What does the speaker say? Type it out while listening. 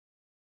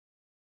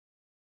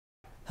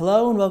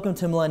Hello and welcome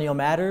to Millennial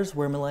Matters,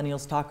 where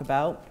millennials talk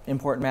about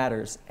important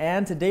matters.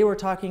 And today we're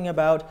talking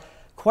about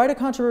quite a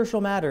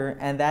controversial matter,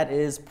 and that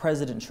is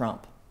President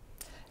Trump.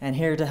 And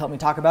here to help me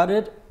talk about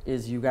it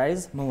is you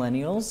guys,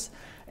 millennials.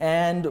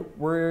 And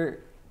we're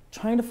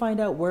trying to find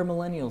out where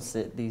millennials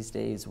sit these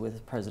days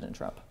with President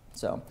Trump.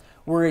 So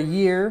we're a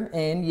year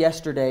in.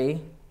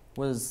 Yesterday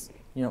was,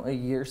 a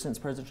year since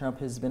President Trump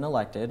has been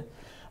elected.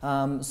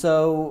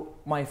 So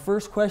my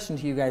first question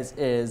to you guys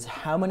is,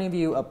 how many of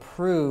you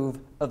approve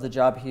of the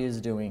job he is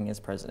doing as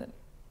president?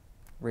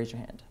 Raise your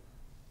hand.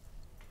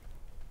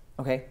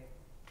 Okay,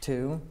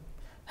 2.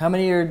 How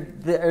many are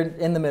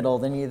in the middle,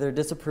 then you either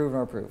disapprove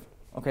or approve?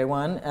 Okay,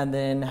 1, and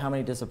then how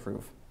many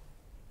disapprove?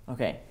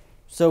 Okay,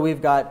 so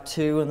we've got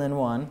 2 and then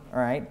 1, all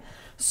right.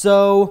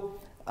 So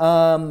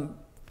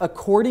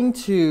according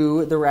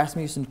to the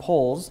Rasmussen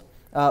polls,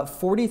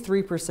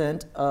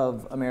 43%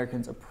 of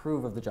Americans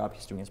approve of the job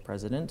he's doing as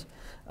president.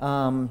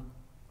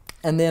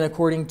 And then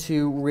according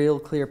to Real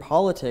Clear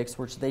Politics,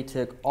 which they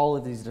took all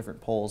of these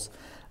different polls,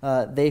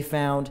 they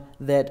found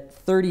that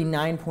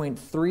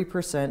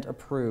 39.3%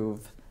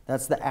 approve,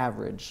 that's the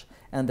average,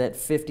 and that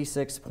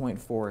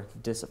 56.4%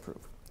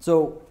 disapprove.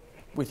 So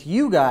with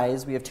you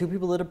guys, we have 2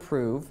 people that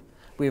approve,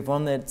 we have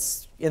 1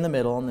 that's in the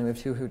middle, and then we have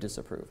 2 who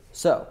disapprove.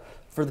 So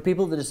for the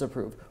people that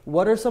disapprove,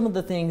 what are some of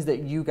the things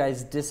that you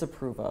guys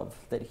disapprove of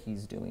that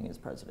he's doing as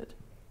president?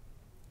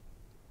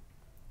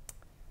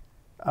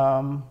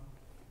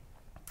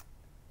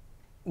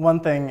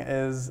 One thing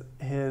is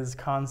his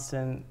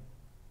constant,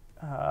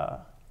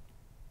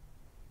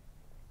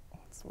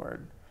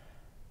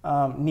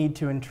 need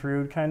to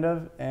intrude kind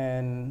of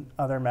in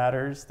other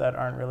matters that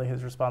aren't really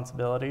his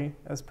responsibility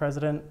as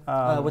president.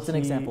 What's an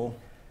example?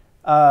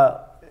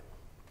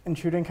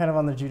 Intruding kind of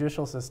on the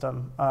judicial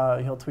system.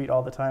 He'll tweet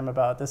all the time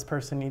about this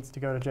person needs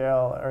to go to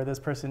jail or this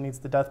person needs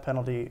the death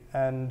penalty.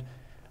 And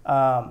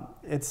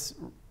it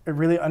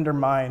really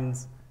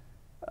undermines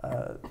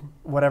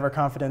whatever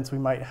confidence we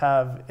might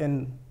have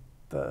in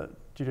the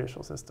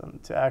judicial system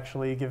to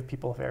actually give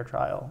people a fair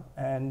trial.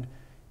 And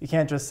you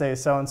can't just say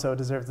so-and-so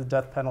deserves the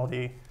death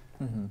penalty.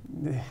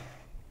 Mm-hmm.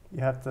 You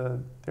have to,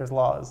 there's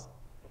laws.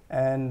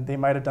 And they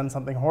might have done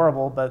something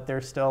horrible, but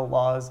there's still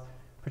laws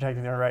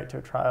protecting their right to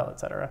a trial, et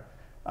cetera.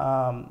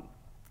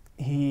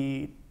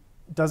 He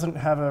doesn't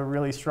have a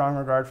really strong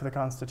regard for the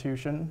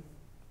Constitution.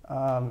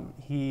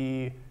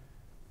 He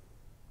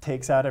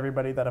takes out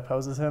everybody that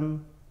opposes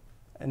him.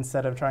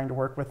 Instead of trying to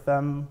work with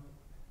them,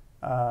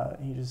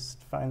 he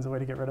just finds a way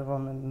to get rid of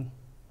them and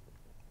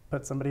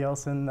put somebody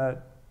else in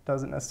that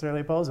doesn't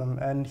necessarily oppose him.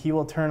 And he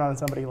will turn on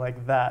somebody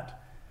like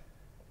that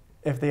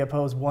if they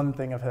oppose one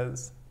thing of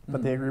his,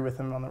 but they agree with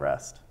him on the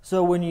rest.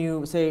 So when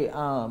you say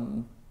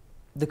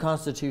the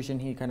Constitution,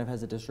 he kind of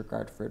has a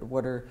disregard for it.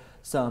 What are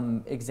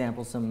some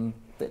examples,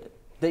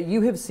 that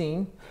you have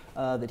seen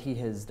that he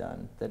has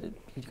done, that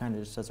he kind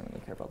of just doesn't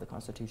really care about the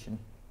Constitution?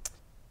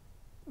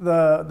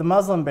 The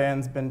Muslim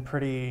ban's been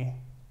pretty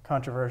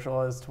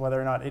controversial as to whether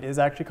or not it is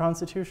actually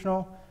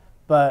constitutional,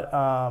 but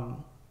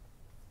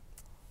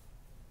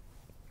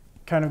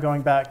kind of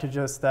going back to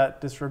just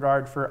that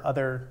disregard for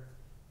other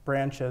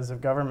branches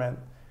of government.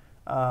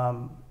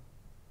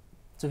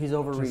 So he's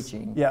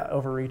overreaching.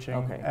 Overreaching.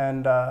 Okay.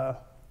 And yeah.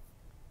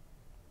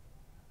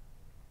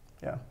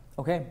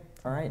 Okay.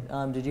 All right.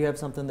 Did you have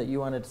something that you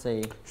wanted to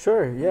say?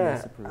 Sure.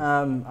 Yeah.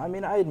 I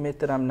mean, I admit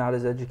that I'm not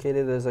as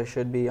educated as I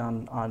should be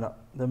on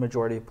the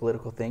majority of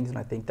political things, and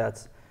I think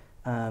that's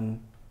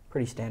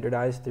pretty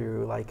standardized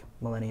through like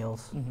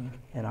millennials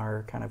in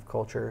our kind of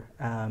culture.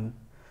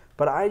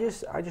 But I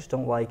just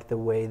don't like the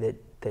way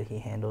that he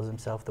handles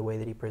himself, the way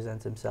that he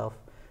presents himself,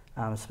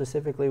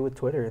 specifically with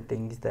Twitter and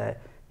things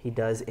that he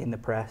does in the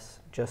press,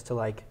 just to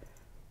like,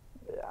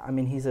 I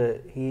mean, he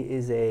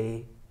is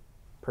a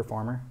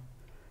performer,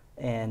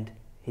 and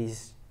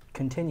he's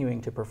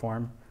continuing to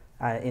perform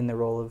in the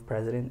role of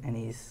president, and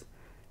he's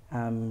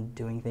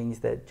doing things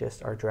that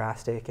just are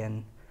drastic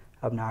and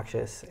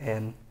obnoxious,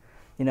 and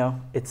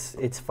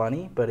it's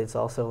funny, but it's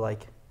also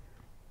like,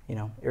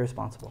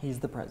 irresponsible. He's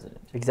the president.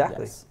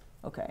 Exactly. Yes.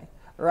 Okay.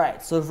 All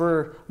right. So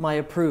for my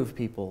approve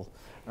people,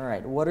 all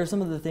right, what are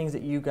some of the things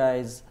that you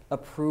guys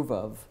approve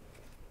of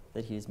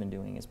that he's been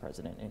doing as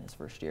president in his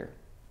first year?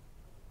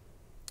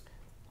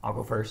 I'll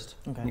go first.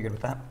 Okay. You good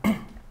with that?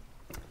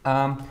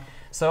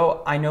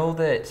 So I know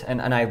that,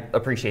 and I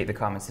appreciate the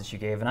comments that you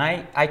gave, and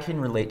I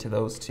can relate to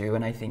those too,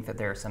 and I think that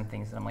there are some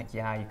things that I'm like,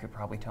 yeah, you could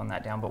probably tone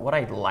that down. But what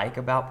I like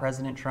about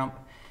President Trump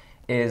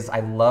is I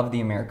love the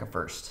America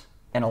First.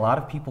 And a lot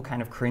of people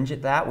kind of cringe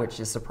at that,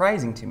 which is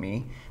surprising to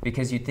me,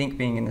 because you'd think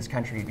being in this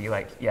country, you'd be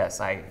like, yes,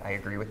 I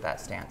agree with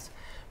that stance.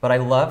 But I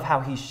love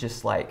how he's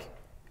just like,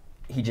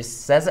 he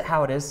just says it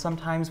how it is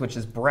sometimes, which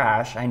is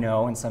brash, I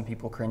know, and some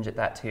people cringe at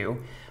that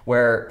too.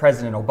 Where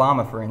President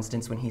Obama, for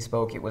instance, when he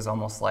spoke, it was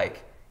almost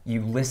like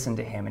you listened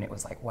to him and it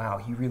was like, wow,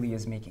 he really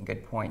is making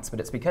good points. But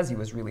it's because he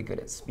was really good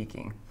at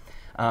speaking.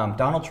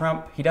 Donald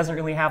Trump, he doesn't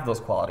really have those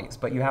qualities,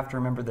 but you have to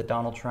remember that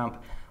Donald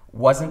Trump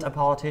wasn't a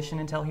politician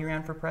until he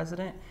ran for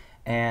president.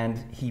 And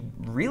he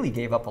really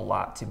gave up a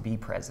lot to be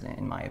president,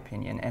 in my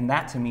opinion. And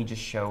that to me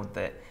just showed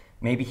that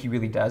maybe he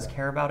really does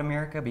care about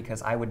America,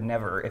 because I would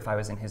never, if I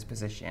was in his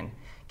position,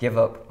 give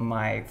up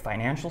my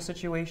financial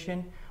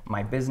situation,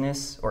 my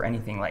business, or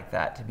anything like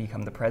that to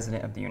become the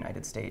president of the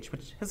United States,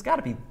 which has got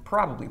to be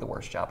probably the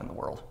worst job in the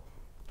world.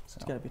 So.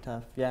 It's got to be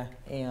tough. Yeah.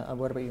 And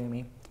what about you,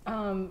 Amy?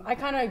 I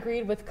kind of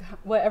agreed with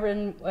what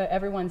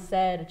everyone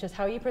said. Just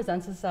how he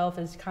presents himself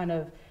is kind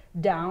of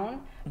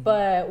down.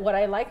 But what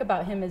I like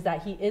about him is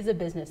that he is a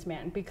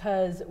businessman,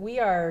 because we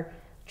are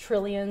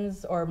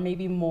trillions or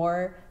maybe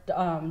more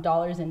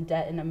dollars in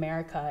debt in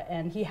America,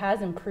 and he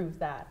has improved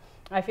that.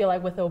 I feel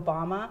like with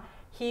Obama,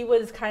 he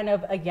was kind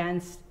of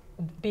against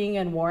being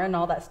in war and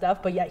all that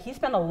stuff, but yet he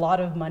spent a lot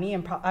of money,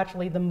 and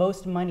actually the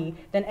most money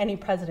than any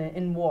president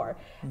in war.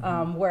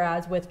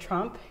 Whereas with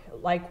Trump,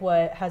 like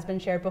what has been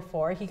shared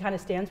before, he kind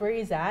of stands where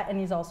he's at, and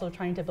he's also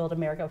trying to build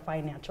America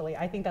financially.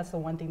 I think that's the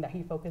one thing that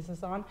he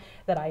focuses on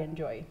that I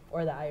enjoy,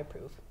 or that I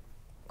approve.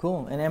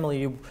 Cool. And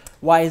Emily,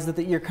 why is it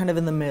that you're kind of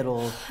in the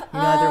middle? You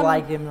neither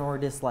like him nor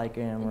dislike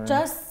him? Or...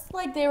 Just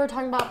like they were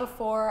talking about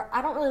before,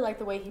 I don't really like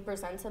the way he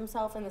presents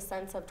himself in the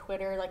sense of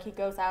Twitter. Like, he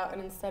goes out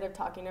and instead of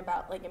talking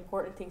about like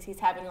important things,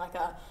 he's having like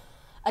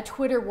a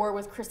Twitter war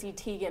with Chrissy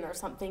Teigen or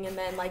something, and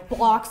then like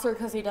blocks her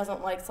because he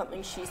doesn't like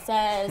something she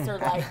says, or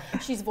like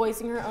she's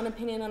voicing her own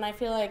opinion. And I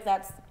feel like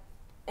that's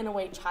in a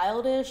way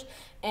childish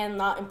and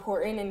not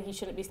important, and he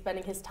shouldn't be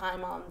spending his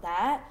time on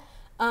that.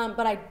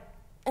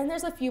 And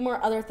there's a few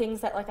more other things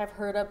that like I've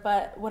heard of,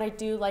 but what I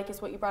do like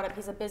is what you brought up.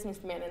 He's a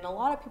businessman, and a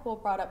lot of people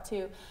brought up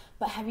too,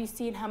 but have you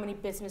seen how many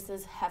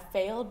businesses have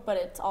failed? But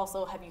it's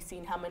also, have you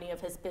seen how many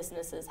of his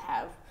businesses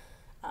have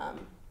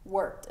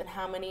worked, and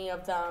how many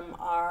of them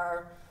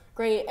are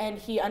great? And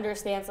he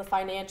understands the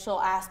financial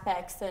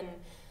aspects, and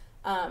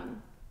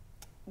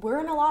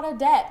we're in a lot of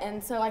debt,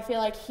 and so I feel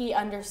like he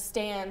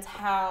understands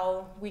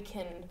how we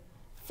can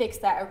fix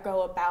that or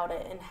go about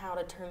it, and how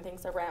to turn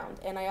things around.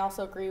 And I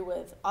also agree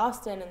with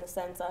Austin in the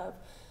sense of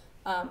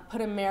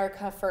put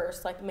America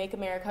first, like make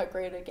America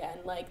great again.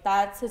 Like,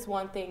 that's his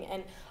one thing.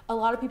 And a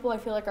lot of people I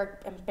feel like are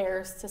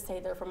embarrassed to say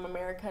they're from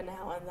America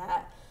now, and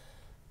that,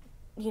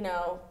 you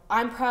know,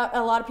 I'm proud.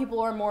 A lot of people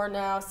are more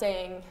now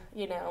saying,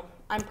 you know,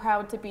 I'm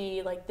proud to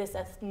be like this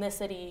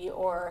ethnicity,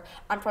 or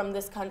I'm from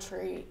this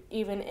country,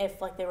 even if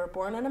like they were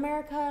born in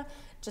America,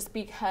 just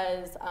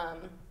because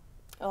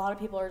a lot of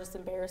people are just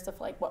embarrassed of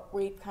like what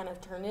we've kind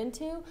of turned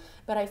into.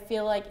 But I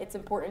feel like it's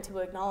important to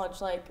acknowledge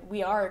like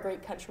we are a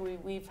great country.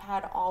 We've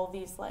had all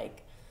these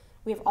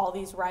we have all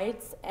these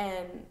rights,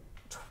 and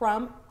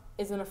Trump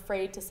isn't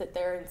afraid to sit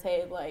there and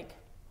say like,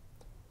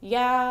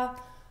 yeah,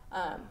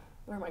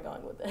 where am I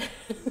going with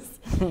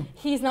this?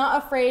 He's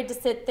not afraid to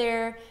sit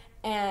there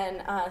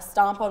and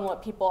stomp on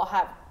what people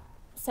have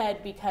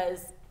said,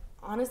 because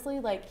honestly,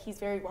 like, he's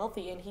very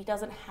wealthy, and he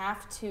doesn't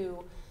have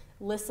to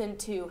listen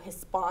to his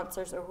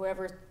sponsors or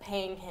whoever's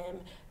paying him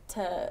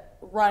to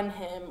run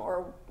him,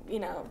 or, you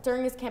know,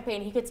 during his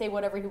campaign, he could say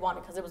whatever he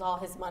wanted because it was all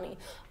his money.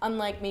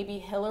 Unlike maybe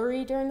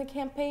Hillary during the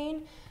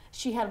campaign,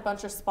 she had a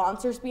bunch of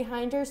sponsors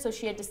behind her, so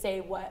she had to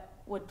say what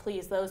would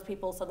please those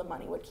people so the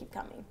money would keep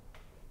coming,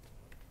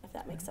 if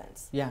that makes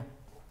sense. Yeah,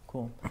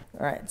 cool.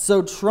 All right,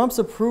 so Trump's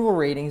approval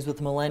ratings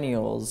with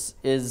millennials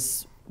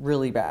is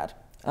really bad.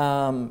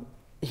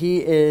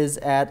 He is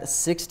at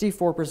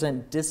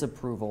 64%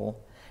 disapproval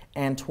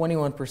and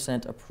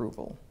 21%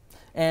 approval.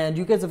 And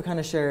you guys have kind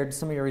of shared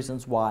some of your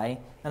reasons why,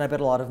 and I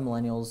bet a lot of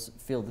millennials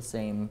feel the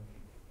same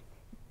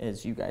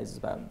as you guys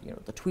about, you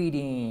know, the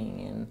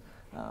tweeting and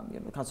you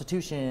know, the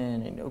Constitution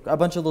and, you know, a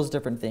bunch of those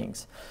different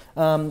things.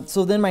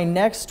 So then my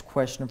next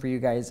question for you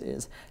guys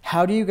is,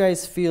 how do you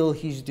guys feel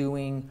he's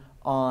doing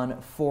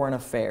on foreign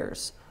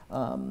affairs?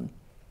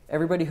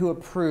 Everybody who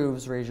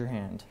approves, raise your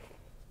hand.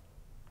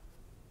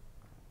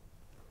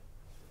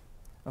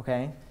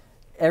 Okay.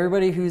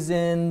 Everybody who's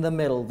in the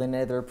middle, they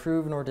neither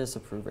approve nor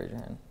disapprove, raise your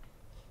hand.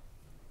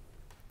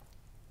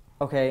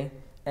 Okay,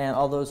 and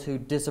all those who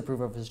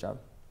disapprove of his job,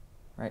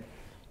 right?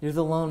 You're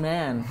the lone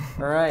man,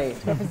 all right.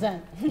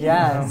 Represent.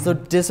 Yeah, so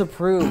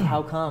disapprove,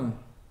 how come?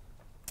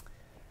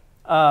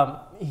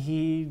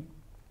 He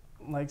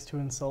likes to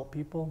insult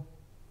people,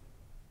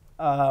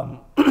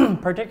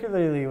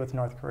 particularly with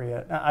North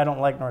Korea. I don't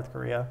like North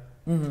Korea.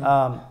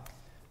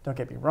 Don't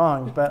get me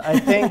wrong, but I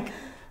think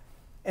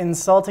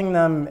insulting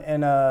them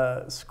in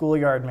a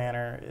schoolyard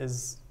manner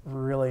is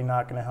really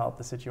not going to help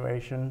the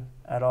situation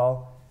at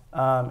all.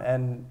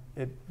 And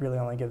it really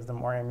only gives them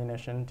more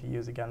ammunition to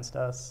use against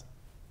us.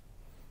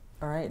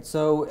 All right,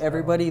 so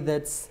everybody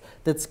that's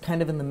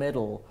kind of in the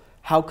middle,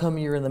 how come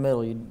you're in the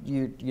middle?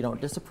 You don't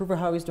disapprove of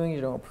how he's doing,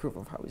 you don't approve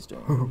of how he's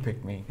doing? Who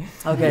picked me?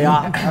 Okay,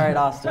 all right,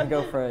 Austin,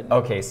 go for it.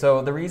 Okay,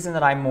 so the reason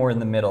that I'm more in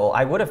the middle,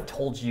 I would have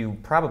told you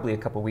probably a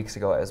couple weeks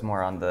ago I was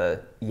more on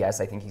the,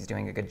 yes, I think he's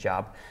doing a good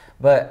job.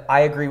 But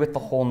I agree with the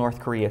whole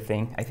North Korea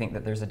thing. I think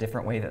that there's a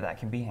different way that that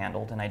can be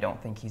handled, and I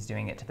don't think he's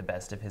doing it to the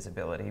best of his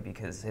ability,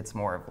 because it's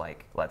more of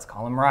like, let's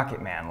call him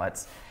Rocket Man.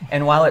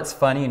 And while it's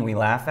funny and we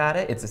laugh at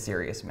it, it's a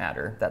serious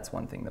matter. That's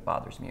one thing that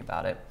bothers me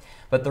about it.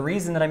 But the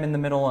reason that I'm in the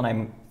middle and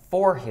I'm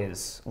for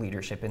his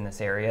leadership in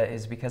this area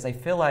is because I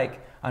feel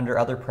like under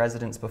other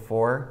presidents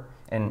before,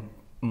 and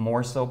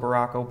more so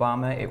Barack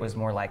Obama, it was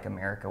more like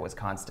America was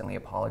constantly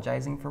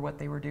apologizing for what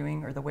they were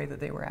doing or the way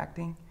that they were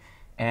acting.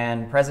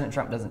 And President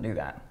Trump doesn't do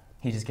that.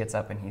 He just gets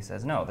up and he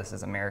says, no, this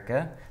is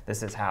America,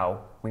 this is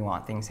how we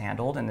want things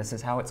handled, and this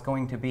is how it's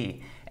going to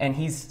be. And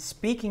he's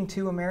speaking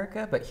to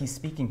America, but he's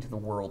speaking to the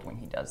world when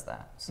he does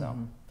that. So,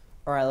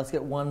 All right, let's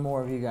get one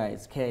more of you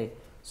guys. Okay,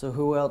 so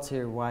who else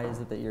here, why is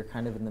it that you're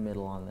kind of in the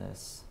middle on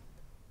this?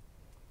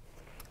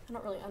 I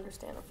don't really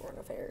understand foreign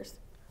affairs.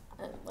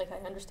 Like, I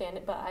understand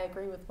it, but I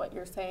agree with what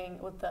you're saying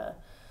with the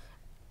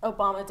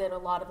Obama did a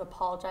lot of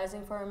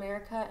apologizing for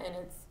America, and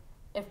it's,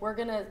 if we're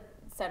gonna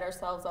set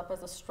ourselves up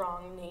as a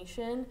strong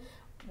nation,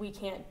 we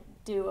can't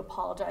do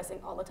apologizing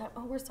all the time.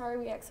 Oh, we're sorry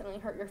we accidentally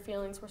hurt your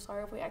feelings. We're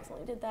sorry if we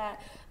accidentally did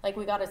that. Like,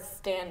 we gotta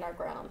stand our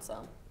ground.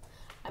 So,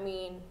 I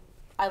mean,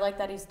 I like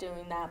that he's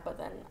doing that, but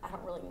then I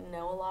don't really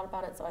know a lot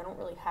about it, so I don't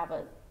really have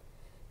a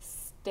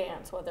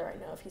stance whether I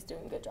know if he's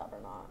doing a good job or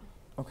not.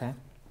 Okay.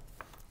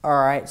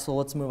 All right, so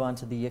let's move on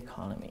to the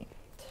economy.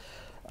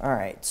 All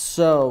right,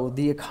 so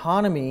the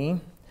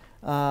economy,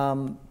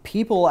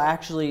 people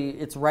actually,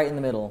 it's right in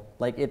the middle.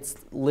 Like, it's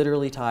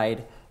literally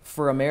tied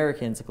for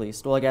Americans at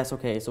least. Well, I guess,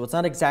 okay, so it's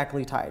not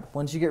exactly tied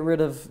once you get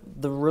rid of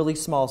the really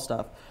small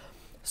stuff.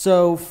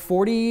 So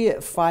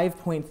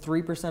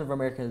 45.3% of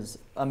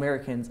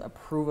Americans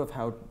approve of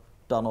how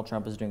Donald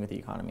Trump is doing with the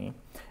economy,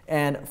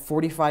 and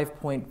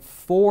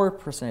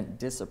 45.4%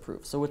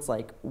 disapprove. So it's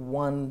like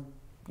one,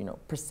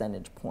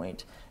 percentage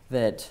point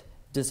that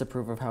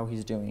disapprove of how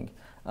he's doing.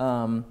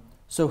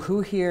 So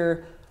who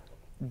here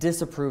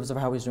disapproves of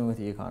how he's doing with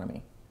the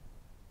economy?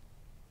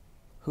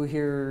 Who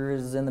here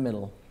is in the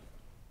middle?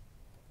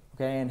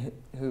 Okay, and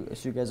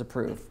so you guys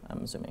approve,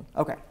 I'm assuming.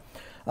 Okay.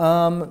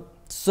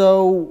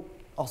 So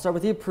I'll start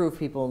with the approve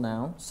people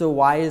now. So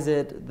why is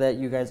it that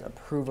you guys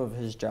approve of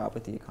his job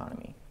with the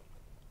economy?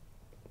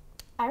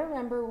 I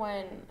remember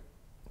when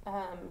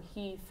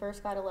he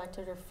first got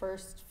elected, or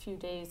first few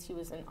days he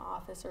was in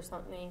office or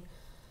something,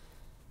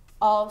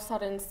 all of a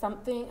sudden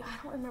something, I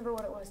don't remember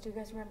what it was. Do you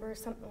guys remember?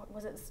 Something,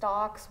 was it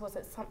stocks? Was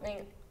it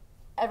something?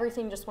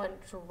 Everything just went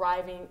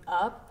driving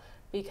up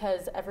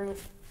because do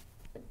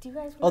you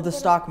guys remember? Oh, the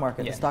stock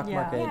market, Yeah. the stock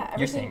market. Yeah,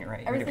 You're saying it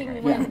right. You're doing everything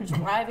it went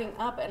driving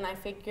up, and I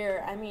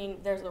figure,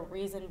 there's a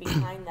reason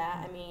behind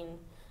that.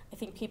 I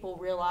think people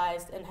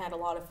realized and had a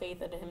lot of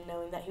faith in him,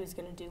 knowing that he was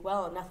going to do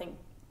well, and nothing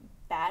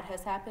bad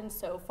has happened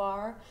so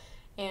far,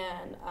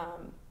 and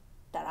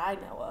that I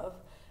know of.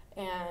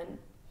 And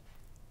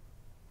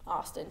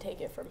Austin,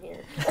 take it from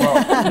here.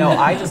 Well, no,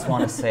 I just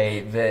want to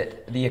say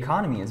that the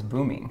economy is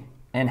booming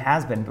and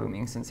has been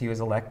booming since he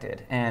was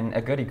elected. And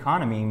a good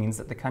economy means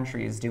that the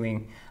country is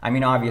doing,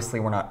 obviously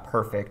we're not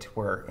perfect,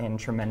 we're in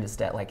tremendous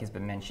debt like has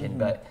been mentioned,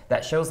 but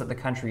that shows that the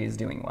country is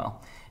doing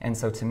well. And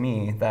so to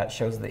me, that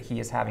shows that he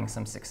is having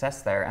some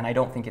success there. And I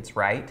don't think it's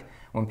right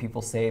when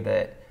people say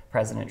that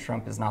President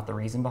Trump is not the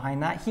reason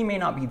behind that. He may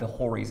not be the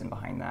whole reason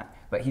behind that,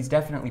 but he's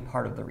definitely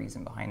part of the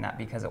reason behind that,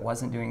 because it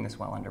wasn't doing this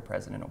well under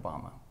President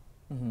Obama.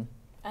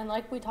 And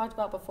like we talked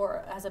about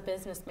before, as a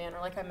businessman, or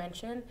like I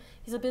mentioned,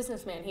 he's a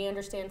businessman. He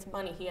understands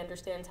money. He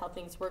understands how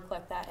things work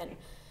like that.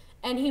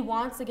 And he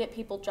wants to get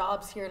people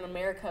jobs here in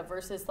America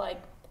versus,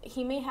 like,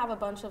 he may have a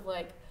bunch of,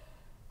 like,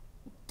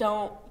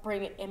 don't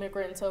bring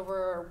immigrants over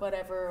or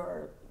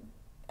whatever.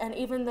 And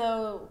even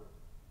though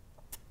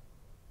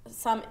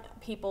some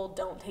people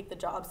don't take the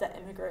jobs that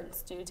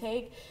immigrants do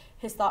take,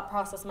 his thought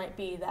process might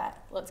be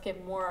that let's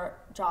give more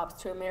jobs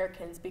to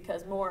Americans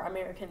because more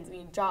Americans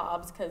need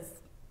jobs,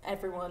 because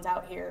everyone's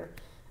out here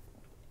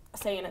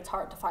saying it's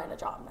hard to find a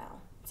job now.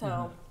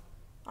 So,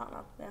 I don't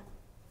know,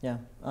 Yeah.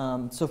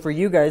 So for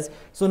you guys,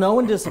 so no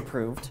one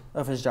disapproved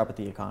of his job with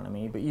the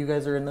economy, but you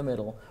guys are in the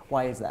middle.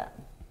 Why is that?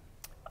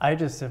 I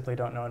just simply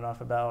don't know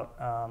enough about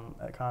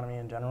economy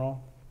in general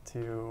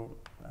to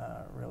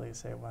really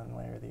say one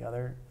way or the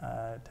other.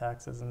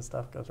 Taxes and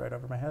stuff goes right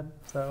over my head.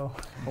 So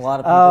A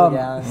lot of people,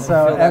 yeah.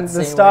 So feel that and the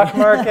same stock way.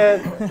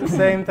 market, the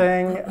same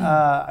thing.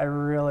 I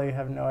really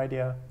have no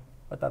idea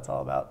what that's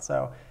all about.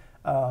 So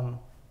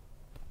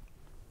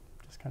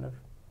just kind of.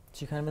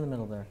 So you're kind of in the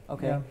middle there.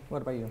 Okay. Yeah.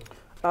 What about you?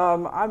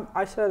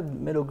 I said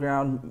middle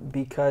ground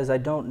because I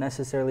don't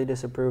necessarily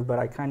disapprove, but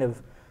I kind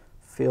of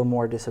feel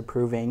more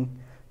disapproving,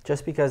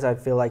 just because I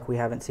feel like we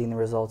haven't seen the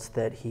results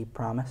that he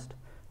promised,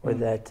 or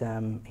that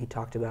he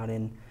talked about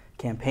in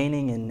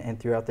campaigning and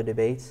throughout the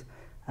debates.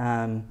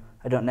 I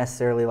don't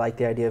necessarily like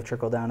the idea of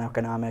trickle-down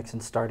economics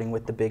and starting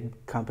with the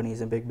big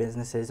companies and big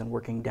businesses and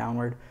working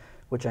downward,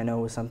 which I know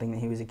was something that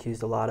he was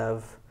accused a lot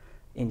of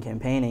in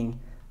campaigning.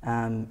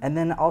 And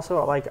then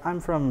also, like, I'm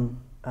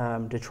from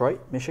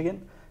Detroit,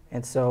 Michigan,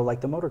 and so,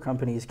 like, the motor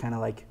companies kind of,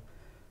 like,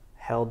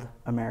 held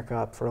America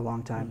up for a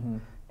long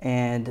time.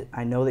 And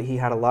I know that he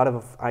had a lot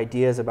of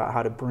ideas about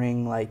how to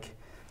bring, like,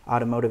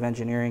 automotive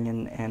engineering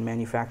and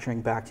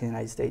manufacturing back to the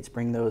United States,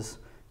 bring those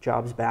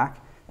jobs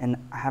back, and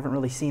I haven't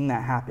really seen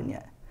that happen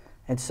yet.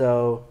 And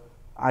so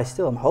I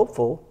still am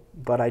hopeful,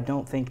 but I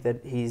don't think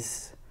that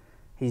he's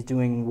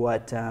doing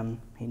what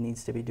he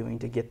needs to be doing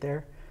to get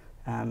there.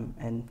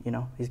 And you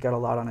know, he's got a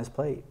lot on his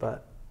plate,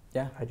 but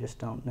Yeah. I just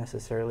don't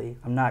necessarily.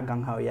 I'm not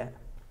gung ho yet.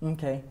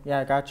 Okay,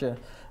 yeah, gotcha.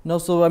 No,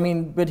 so I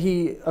mean, but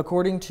he,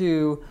 according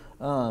to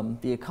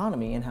the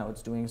economy and how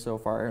it's doing so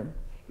far,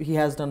 he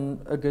has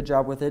done a good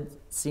job with it,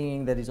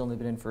 seeing that he's only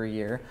been in for a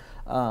year.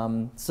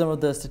 Some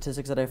of the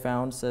statistics that I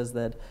found says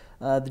that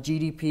the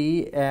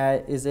GDP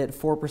is at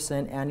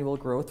 4% annual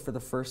growth for the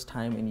first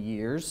time in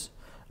years.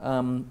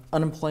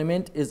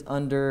 Unemployment is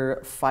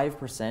under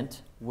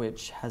 5%,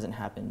 which hasn't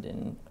happened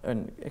in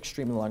an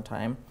extremely long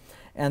time.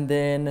 And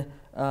then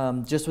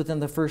just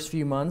within the first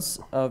few months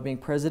of being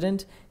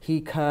president,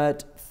 he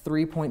cut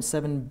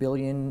 $3.7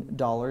 billion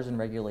in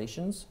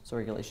regulations. So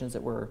regulations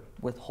that were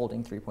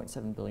withholding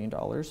 $3.7 billion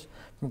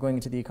from going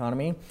into the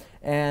economy.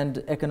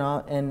 And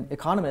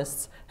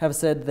economists have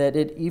said that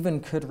it even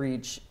could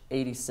reach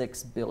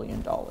 $86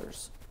 billion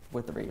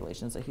with the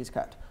regulations that he's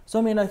cut. So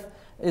I mean,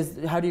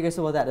 how do you guys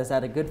feel about that? Is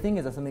that a good thing?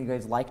 Is that something you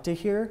guys like to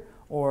hear?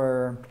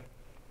 Or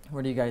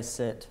where do you guys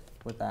sit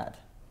with that?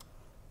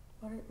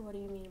 What do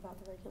you mean about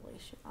the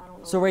regulation? I don't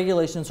know. So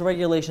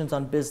regulations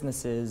on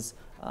businesses,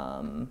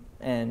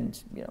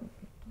 and you know,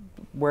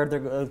 where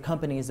the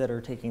companies that are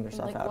taking their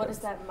stuff like, out what of. is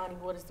that money?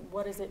 What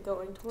is it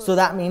going towards? So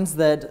that means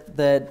that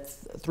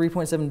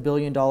 $3.7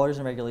 billion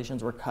in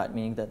regulations were cut,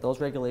 meaning that those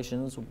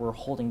regulations were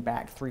holding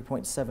back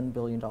 $3.7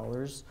 billion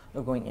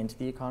of going into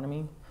the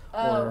economy,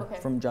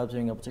 from jobs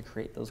being able to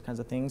create those kinds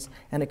of things,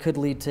 and it could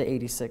lead to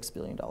 $86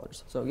 billion.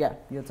 So yeah,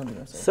 you had something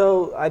to say.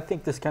 So I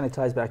think this kind of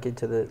ties back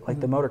into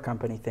the motor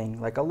company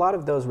thing. Like a lot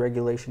of those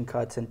regulation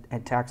cuts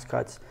and tax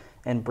cuts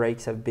and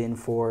breaks have been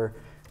for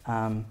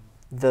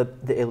the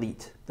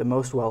elite, the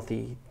most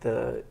wealthy,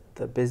 the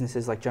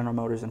businesses like General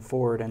Motors and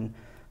Ford and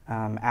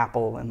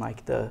Apple and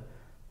like the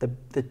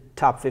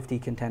top 50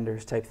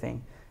 contenders type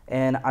thing.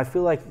 And I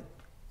feel like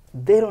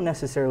they don't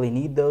necessarily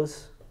need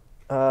those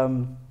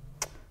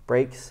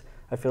breaks.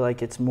 I feel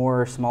like it's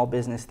more small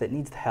business that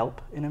needs the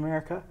help in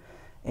America.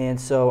 And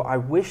so I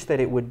wish that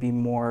it would be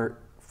more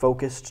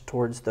focused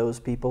towards those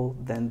people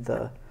than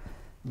the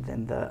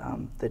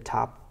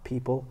top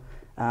people.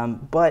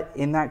 But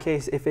in that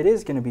case, if it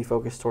is going to be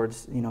focused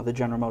towards, you know, the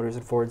General Motors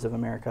and Fords of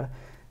America,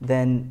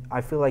 then I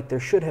feel like there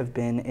should have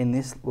been in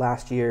this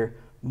last year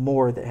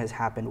more that has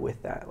happened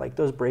with that. Like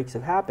those breaks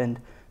have happened,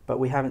 but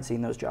we haven't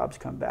seen those jobs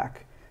come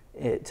back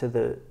to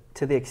the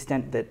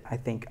extent that I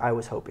think I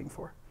was hoping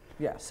for.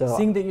 Yeah. So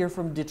seeing that you're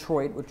from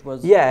Detroit, which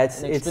was an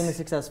extremely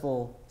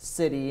successful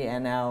city,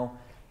 and now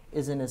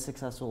isn't as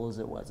successful as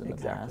it was in the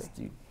past.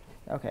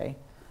 Okay.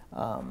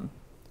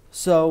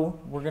 So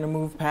we're going to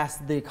move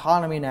past the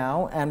economy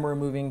now, and we're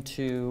moving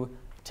to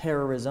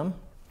terrorism.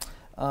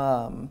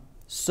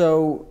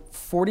 So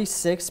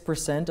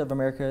 46% of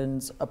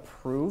Americans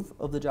approve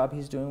of the job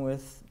he's doing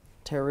with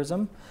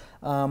terrorism,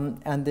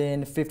 and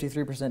then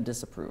 53%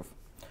 disapprove.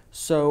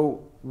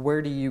 So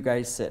where do you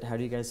guys sit? How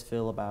do you guys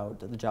feel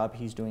about the job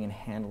he's doing in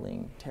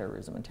handling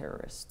terrorism and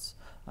terrorists?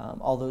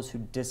 All those who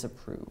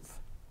disapprove,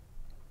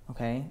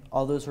 okay?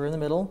 All those who are in the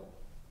middle,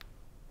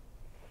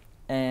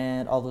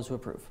 and all those who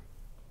approve.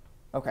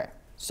 Okay,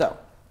 so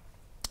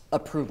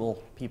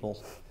approval,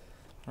 people.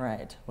 All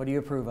right, what do you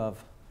approve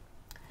of?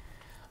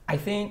 I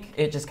think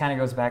it just kind of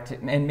goes back to,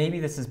 and maybe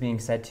this is being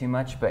said too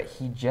much, but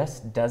he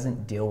just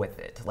doesn't deal with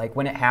it. Like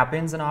when it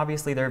happens, and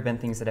obviously there have been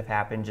things that have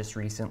happened just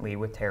recently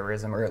with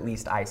terrorism, or at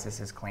least ISIS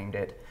has claimed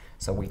it,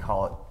 so we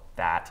call it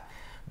that.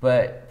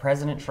 But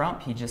President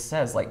Trump, he just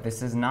says, like,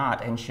 this is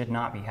not and should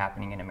not be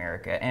happening in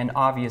America. And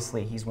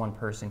obviously he's one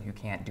person who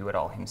can't do it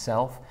all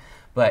himself,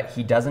 but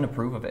he doesn't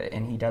approve of it,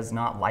 and he does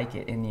not like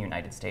it in the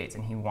United States,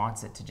 and he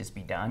wants it to just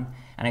be done.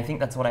 And I think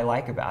that's what I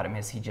like about him,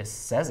 is he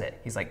just says it.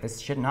 He's like,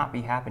 this should not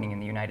be happening in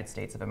the United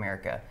States of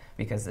America,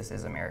 because this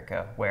is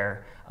America,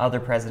 where other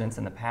presidents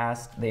in the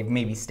past, they've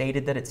maybe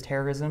stated that it's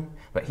terrorism,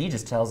 but he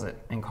just tells it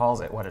and calls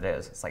it what it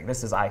is. It's like,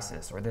 this is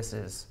ISIS, or this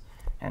is,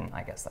 and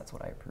I guess that's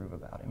what I approve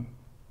about him.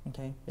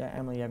 Okay, yeah,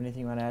 Emily, you have anything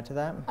you want to add to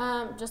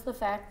that? Just the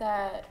fact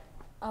that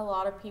a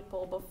lot of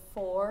people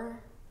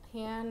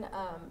beforehand,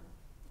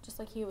 just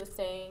like he was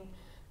saying,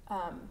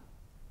 what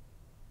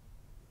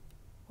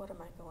am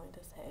I going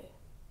to say?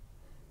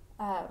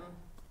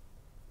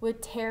 With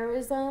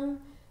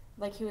terrorism,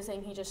 like he was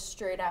saying, he just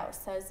straight out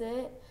says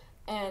it.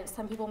 And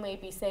some people may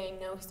be saying,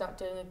 no, he's not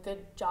doing a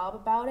good job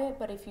about it.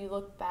 But if you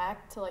look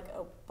back to like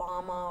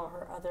Obama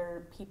or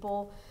other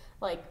people,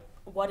 like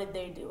what did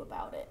they do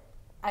about it?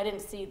 I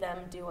didn't see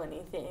them do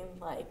anything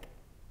like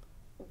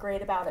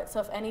great about it. So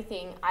if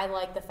anything, I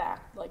like the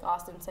fact, like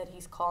Austin said,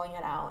 he's calling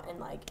it out, and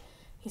like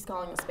he's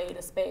calling a spade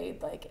a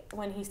spade. Like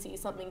when he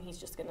sees something, he's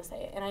just gonna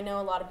say it. And I know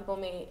a lot of people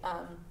may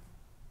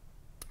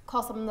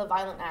call some of the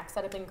violent acts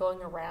that have been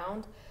going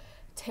around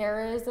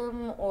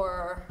terrorism,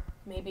 or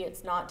maybe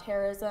it's not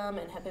terrorism,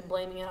 and have been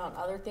blaming it on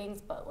other things.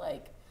 But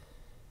like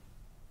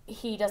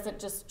he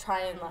doesn't just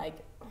try and like,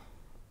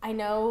 I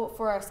know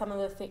for some of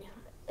the things.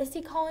 Is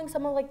he calling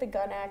some of like the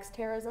gun acts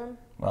terrorism?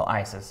 Well,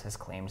 ISIS has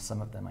claimed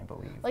some of them, I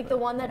believe. Like the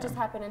one that just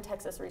happened in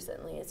Texas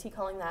recently. Is he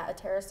calling that a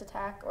terrorist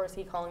attack, or is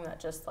he calling that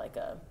just like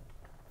a...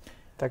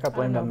 That got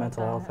blamed on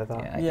mental health, I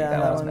thought. Yeah, I think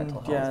that was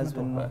mental health. Yeah,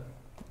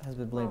 has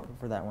been blamed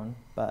for that one.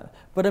 But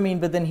I mean,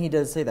 but then he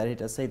does say that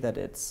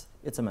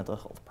it's a mental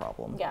health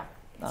problem. Yeah.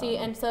 See,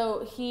 and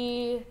so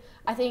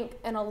I think,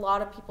 and a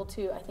lot of people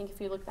too, I think if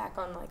you look back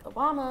on like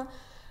Obama,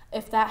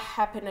 if that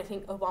happened, I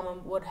think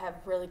Obama would have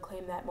really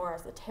claimed that more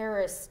as a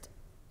terrorist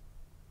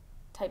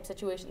type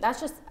situation.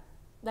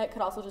 That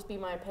could also just be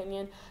my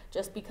opinion,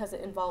 just because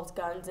it involves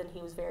guns and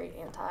he was very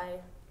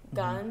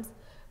anti-guns.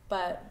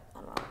 But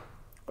I don't know.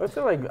 I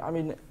feel like, I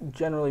mean,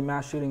 generally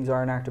mass shootings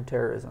are an act of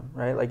terrorism,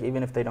 right? Like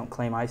even if they don't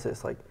claim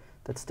ISIS, like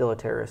that's still a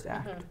terrorist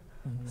act.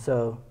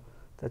 So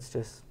that's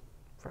just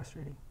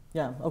frustrating.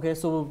 Yeah. Okay.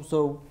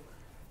 So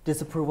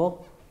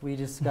disapproval. We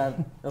just got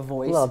a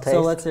voice. A little taste.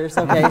 So let's hear.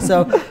 Okay.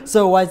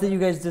 So why is it you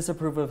guys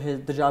disapprove of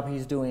the job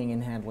he's doing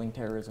in handling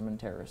terrorism and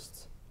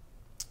terrorists?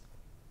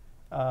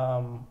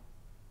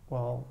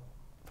 Well,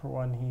 for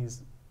one,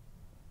 he's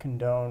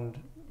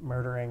condoned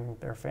murdering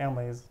their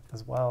families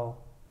as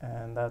well,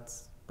 and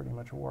that's pretty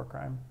much a war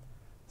crime.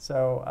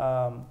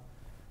 So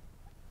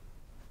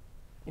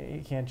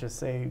you can't just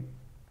say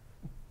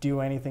do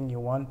anything you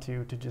want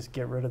to just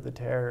get rid of the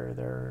terror.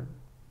 There are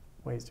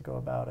ways to go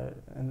about it,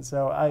 and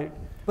so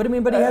But he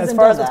hasn't as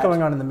far done as what's that.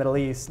 going on in the Middle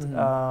East,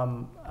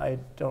 I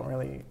don't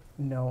really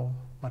know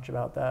much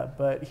about that.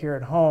 But here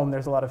at home,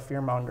 there's a lot of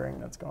fear mongering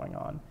that's going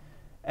on,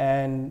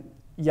 and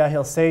yeah,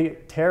 he'll say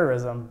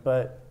terrorism,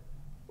 but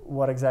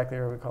what exactly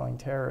are we calling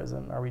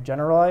terrorism? Are we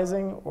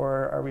generalizing,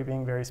 or are we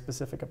being very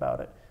specific about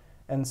it?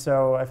 And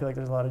so I feel like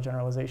there's a lot of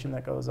generalization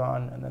that goes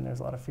on, and then there's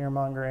a lot of fear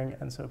mongering,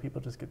 and so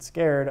people just get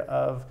scared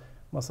of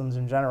Muslims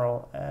in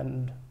general,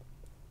 and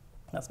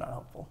that's not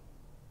helpful.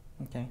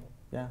 Okay.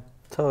 Yeah.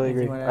 Totally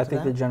Anything agree. you wanna add I to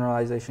think that? the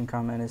generalization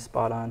comment is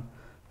spot on.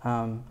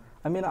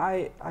 I mean,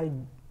 I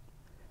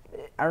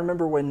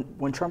remember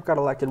when Trump got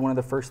elected, one of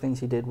the first things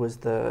he did was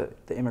the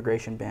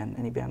immigration ban,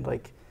 and he banned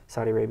like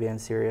Saudi Arabia and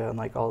Syria and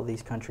like all of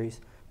these countries.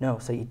 No,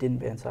 so he didn't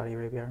ban Saudi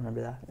Arabia. I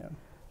remember that,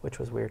 which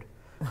was weird.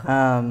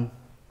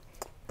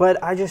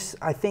 But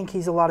I think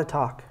he's a lot of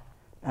talk,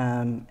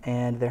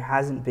 and there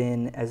hasn't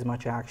been as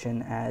much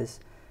action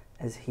as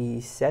he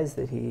says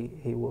that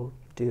he will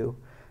do.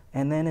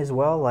 And then as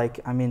well,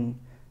 like, I mean,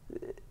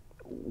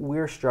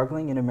 we're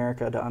struggling in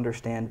America to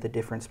understand the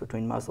difference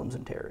between Muslims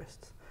and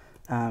terrorists.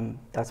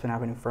 That's been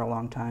happening for a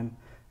long time.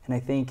 And I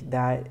think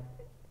that,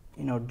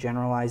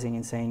 generalizing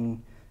and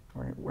saying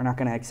we're not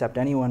going to accept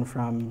anyone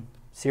from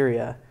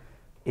Syria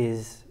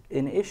is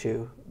an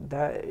issue.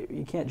 That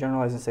you can't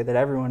generalize and say that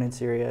everyone in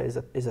Syria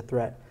is a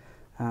threat,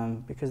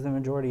 because the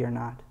majority are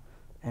not.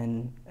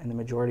 And the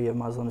majority of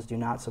Muslims do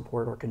not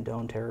support or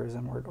condone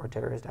terrorism or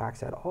terrorist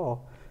acts at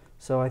all.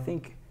 So I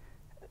think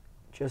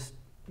just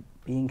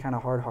being kind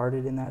of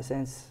hard-hearted in that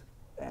sense,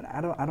 and I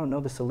don't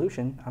know the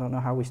solution. I don't know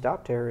how we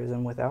stop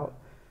terrorism without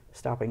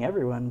stopping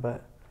everyone,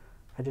 but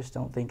I just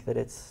don't think that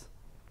it's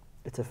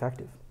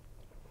effective.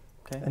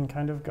 Okay. And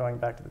kind of going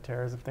back to the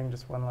terrorism thing,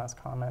 just one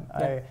last comment.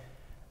 Yeah.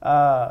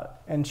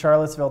 In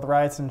Charlottesville, the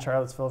riots in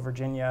Charlottesville,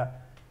 Virginia,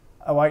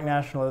 a white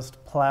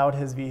nationalist plowed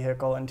his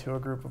vehicle into a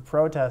group of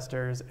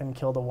protesters and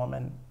killed a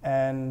woman.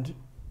 And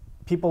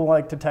people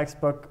like to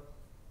textbook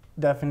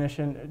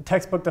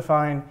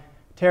define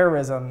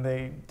terrorism.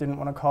 They didn't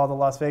want to call the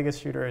Las Vegas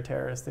shooter a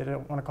terrorist. They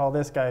didn't want to call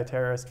this guy a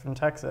terrorist from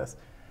Texas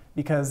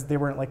because they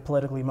weren't like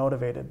politically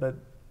motivated. But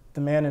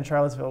the man in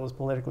Charlottesville was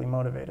politically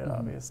motivated,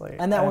 obviously.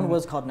 And that one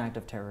was called an act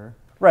of terror.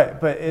 Right,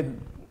 but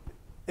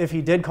if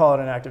he did call it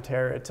an act of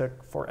terror, it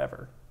took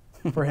forever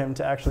for him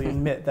to actually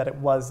admit that it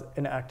was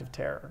an act of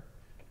terror.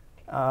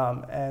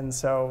 And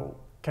so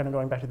kind of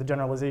going back to the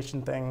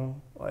generalization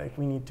thing, like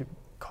we need to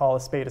call a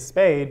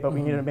spade, but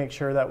we need to make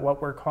sure that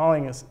what we're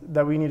calling is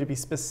that we need to be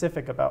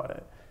specific about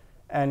it.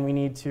 And we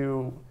need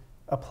to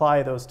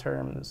apply those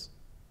terms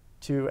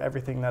to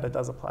everything that it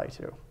does apply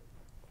to.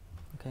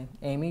 Okay.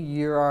 Amy,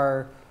 you're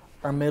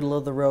our middle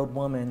of the road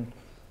woman.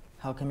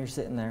 How come you're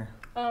sitting there?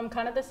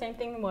 Kind of the same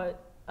thing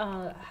what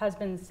has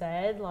been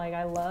said. Like,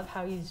 I love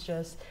how he's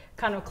just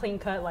kind of clean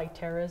cut, like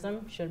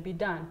terrorism should be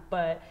done.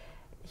 But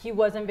he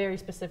wasn't very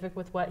specific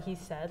with what he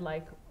said,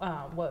 like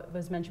what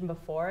was mentioned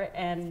before.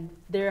 And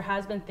there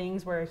has been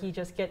things where he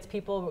just gets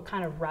people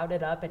kind of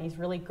routed up, and he's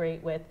really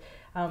great with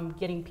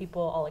getting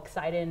people all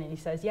excited. And he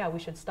says, yeah, we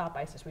should stop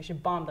ISIS, we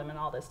should bomb them and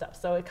all this stuff.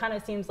 So it kind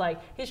of seems like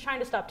he's trying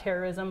to stop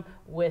terrorism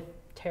with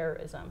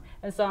terrorism.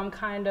 And so I'm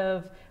kind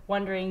of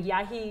wondering,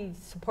 yeah, he's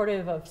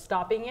supportive of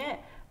stopping it,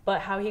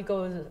 but how he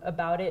goes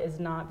about it is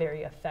not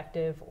very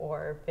effective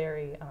or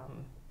very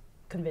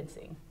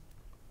convincing.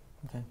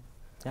 Okay.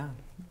 Yeah.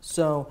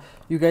 So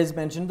you guys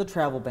mentioned the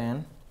travel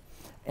ban,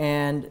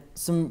 and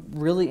some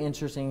really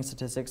interesting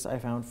statistics I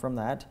found from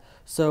that.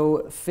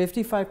 So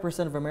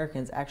 55% of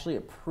Americans actually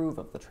approve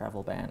of the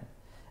travel ban,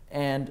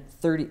 and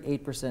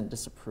 38%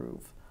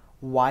 disapprove.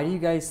 Why do you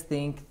guys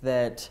think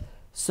that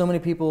so many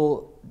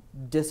people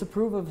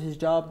disapprove of his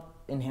job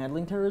in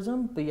handling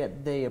terrorism, but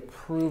yet they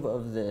approve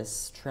of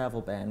this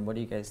travel ban? What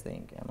do you guys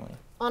think, Emily?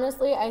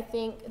 Honestly, I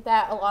think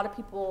that a lot of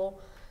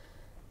people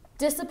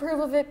disapprove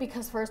of it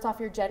because first off,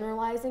 you're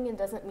generalizing and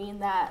doesn't mean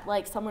that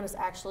like someone is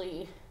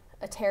actually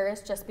a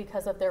terrorist just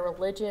because of their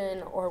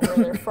religion or where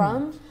they're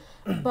from.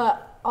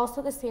 But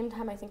also at the same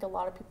time, I think a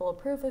lot of people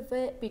approve of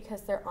it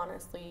because they're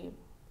honestly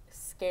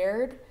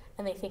scared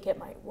and they think it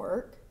might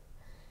work.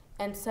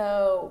 And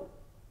so,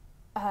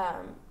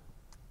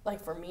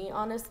 like for me,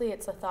 honestly,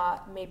 it's a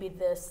thought, maybe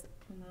this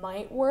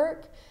might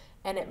work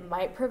and it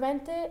might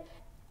prevent it.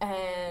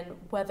 And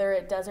whether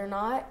it does or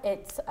not,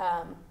 it's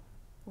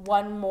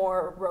one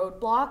more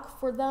roadblock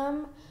for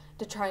them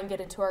to try and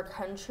get into our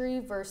country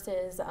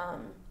versus,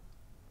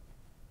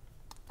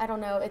 I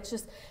don't know, it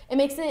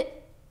makes it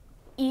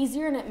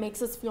easier and it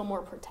makes us feel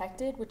more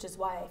protected, which is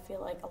why I feel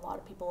like a lot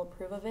of people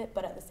approve of it.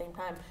 But at the same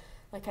time,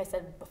 like I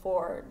said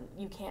before,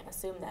 you can't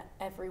assume that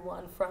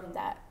everyone from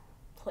that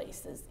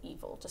place is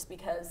evil just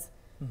because,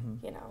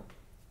 you know,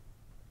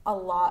 a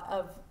lot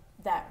of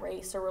that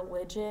race or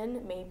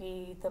religion,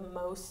 maybe the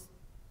most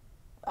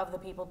of the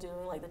people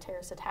doing like the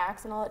terrorist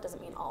attacks and all that,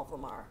 doesn't mean all of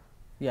them are.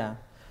 Yeah.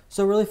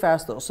 So really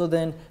fast though. So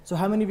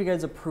how many of you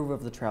guys approve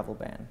of the travel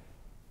ban?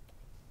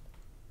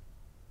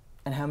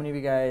 And how many of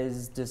you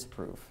guys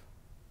disapprove?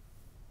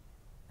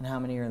 And how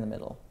many are in the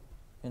middle?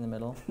 In the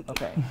middle?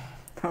 Okay.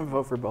 I'll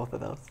vote for both of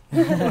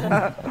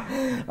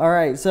those. All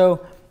right.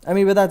 So, I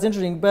mean, but that's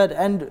interesting.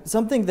 And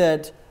something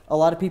that a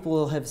lot of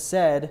people have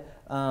said,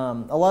 a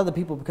lot of the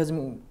people, because I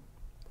mean,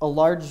 a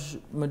large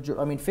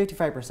majority, I mean,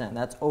 55%,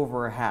 that's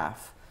over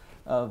half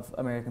of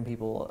American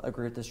people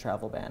agree with this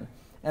travel ban.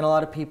 And a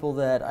lot of people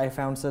that I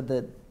found said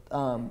that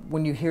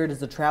when you hear it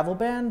as a travel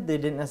ban, they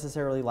didn't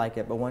necessarily like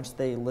it, but once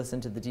they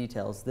listened to the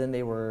details, then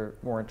they were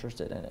more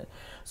interested in it.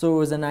 So it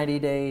was a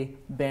 90-day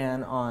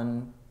ban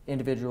on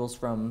individuals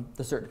from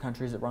the certain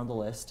countries that were on the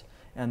list,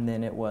 and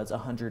then it was a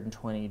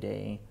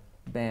 120-day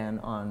ban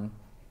on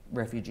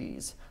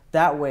refugees.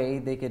 That way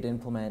they could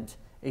implement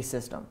a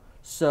system.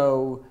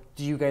 So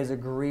do you guys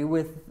agree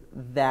with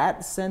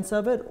that sense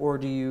of it, or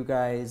do you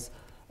guys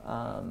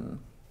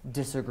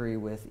disagree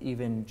with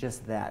even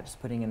just that, just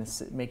putting in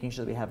making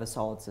sure that we have a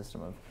solid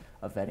system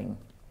of vetting?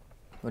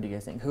 What do you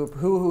guys think?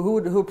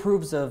 Who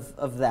approves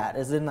of that?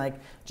 As in like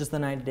just the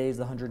 90 days,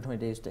 the 120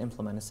 days to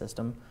implement a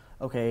system?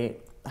 Okay,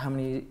 how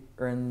many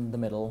are in the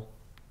middle?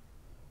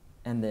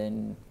 And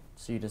then,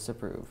 so you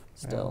disapprove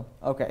still.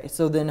 Yeah. Okay,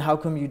 so then how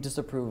come you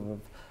disapprove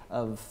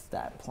of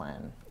that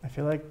plan? I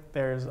feel like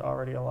there's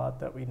already a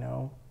lot that we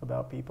know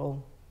about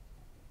people,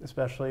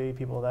 especially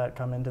people that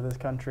come into this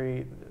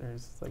country.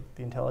 There's like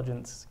the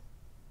intelligence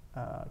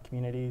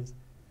communities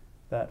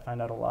that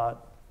find out a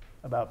lot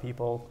about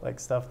people, like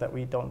stuff that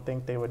we don't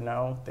think they would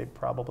know, they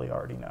probably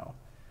already know.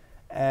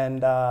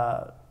 And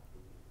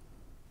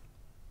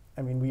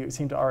I mean, we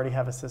seem to already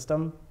have a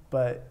system,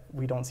 but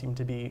we don't seem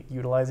to be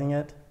utilizing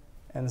it.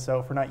 And so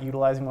if we're not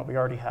utilizing what we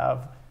already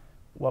have,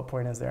 what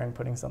point is there in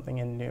putting something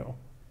in new?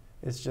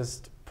 It's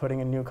just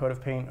putting a new coat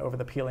of paint over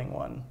the peeling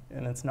one,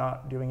 and it's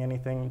not doing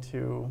anything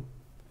to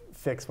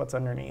fix what's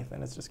underneath,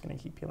 and it's just going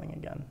to keep peeling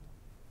again.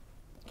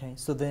 Okay,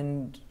 so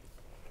then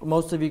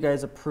most of you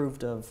guys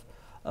approved of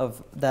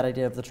that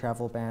idea of the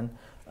travel ban,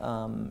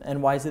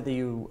 and why is it that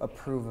you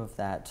approve of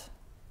that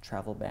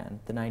travel ban,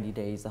 the 90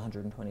 days, the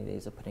 120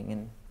 days of putting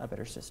in a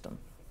better system?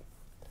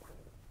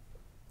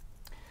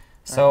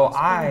 So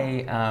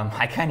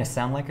I kind of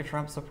sound like a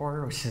Trump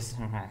supporter, which is,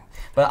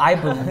 but I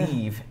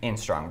believe in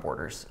strong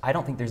borders. I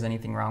don't think there's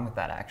anything wrong with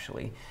that,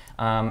 actually.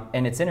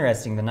 And it's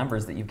interesting, the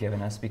numbers that you've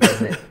given us,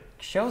 because it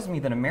shows me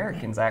that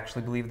Americans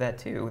actually believe that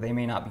too. They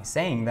may not be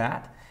saying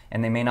that,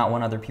 and they may not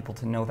want other people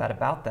to know that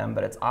about them,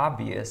 but it's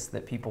obvious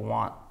that people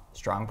want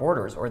strong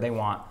borders, or they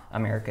want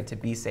America to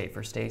be safe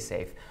or stay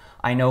safe.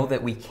 I know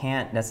that we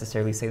can't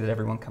necessarily say that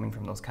everyone coming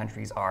from those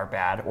countries are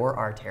bad or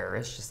are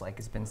terrorists, just like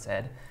has been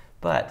said,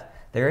 but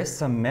there is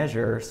some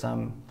measure,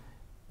 some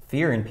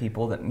fear in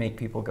people that make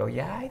people go,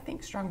 yeah, I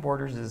think strong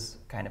borders is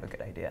kind of a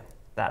good idea.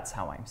 That's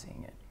how I'm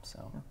seeing it.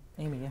 So,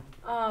 Amy, yeah.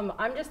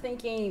 I'm just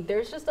thinking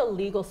there's just a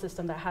legal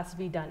system that has to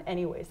be done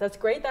anyways. That's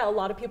great that a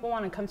lot of people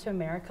want to come to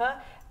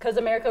America because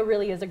America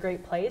really is a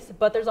great place,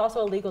 but there's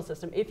also a legal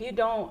system. If you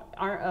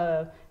aren't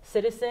a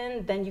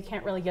citizen, then you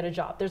can't really get a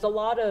job. There's a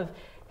lot of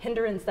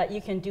hindrance that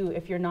you can do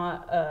if you're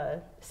not a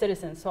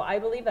citizen. So I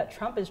believe that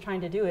Trump is trying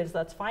to do is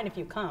that's fine if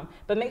you come,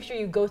 but make sure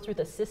you go through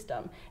the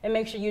system and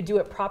make sure you do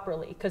it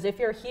properly. Because if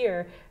you're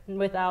here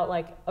without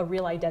like a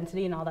real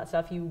identity and all that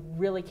stuff, you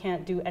really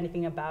can't do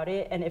anything about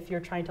it. And if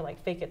you're trying to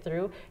like fake it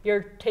through,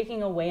 you're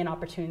taking away an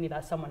opportunity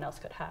that someone else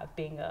could have,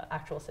 being an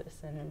actual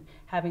citizen and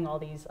having all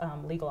these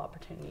legal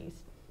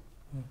opportunities.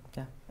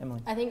 Yeah, Emily.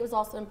 I think it was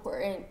also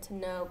important to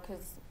know,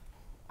 because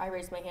I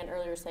raised my hand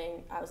earlier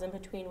saying I was in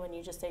between when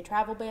you just say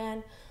travel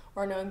ban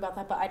or knowing about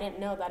that, but I didn't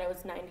know that it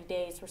was 90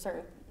 days for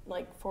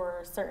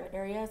certain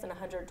areas and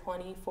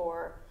 120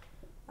 for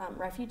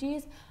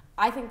refugees.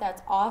 I think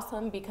that's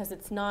awesome because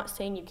it's not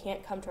saying you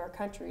can't come to our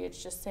country.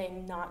 It's just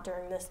saying not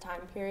during this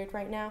time period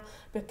right now,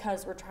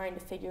 because we're trying to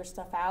figure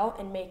stuff out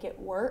and make it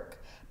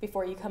work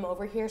before you come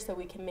over here so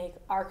we can make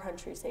our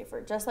country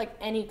safer. Just like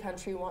any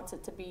country wants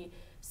it to be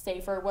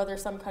safer, whether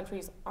some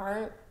countries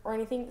aren't or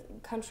anything,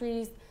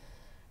 countries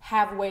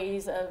have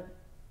ways of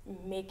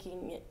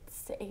making it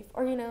safe,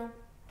 or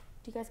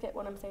Do you guys get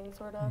what I'm saying,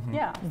 sort of?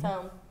 Yeah.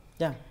 So,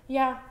 Yeah.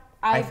 yeah.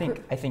 I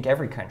think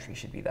every country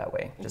should be that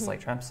way, just like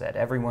Trump said.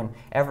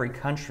 Every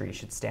country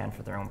should stand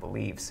for their own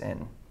beliefs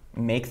and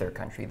make their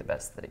country the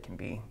best that it can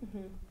be.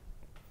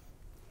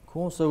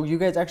 Cool. So you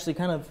guys actually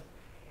kind of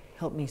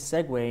helped me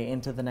segue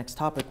into the next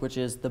topic, which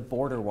is the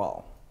border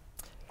wall.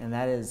 And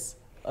that is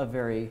a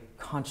very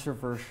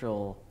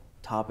controversial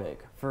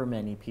topic for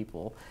many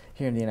people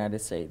here in the United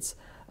States.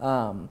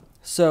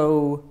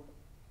 So,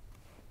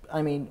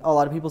 I mean, a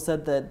lot of people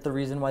said that the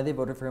reason why they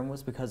voted for him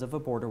was because of a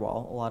border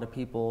wall. A lot of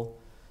people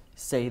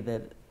say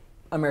that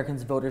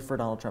Americans voted for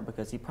Donald Trump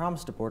because he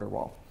promised a border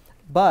wall.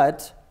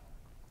 But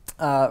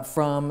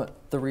from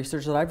the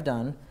research that I've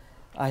done,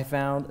 I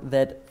found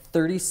that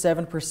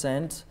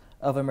 37%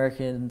 of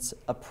Americans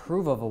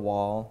approve of a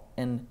wall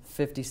and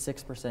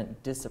 56%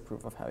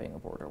 disapprove of having a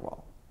border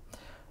wall.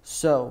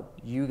 So,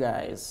 you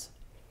guys,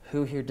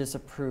 who here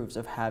disapproves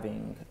of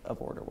having a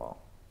border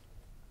wall?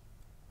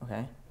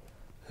 Okay.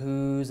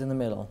 Who's in the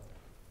middle?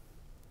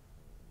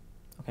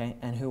 Okay,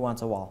 and who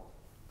wants a wall?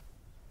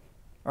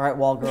 All right,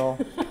 wall girl.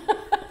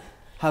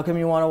 How come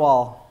you want a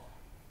wall?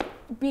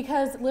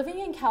 Because living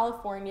in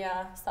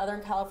California,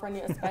 Southern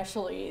California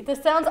especially,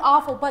 this sounds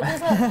awful, but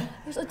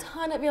there's a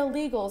ton of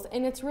illegals,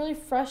 and it's really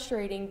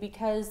frustrating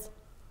because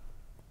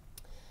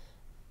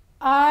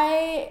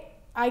I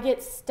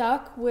get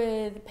stuck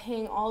with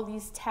paying all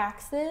these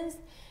taxes,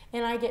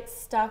 and I get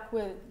stuck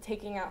with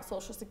taking out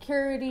Social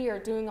Security or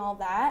doing all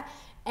that,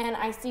 and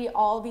I see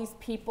all these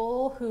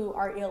people who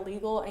are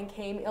illegal and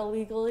came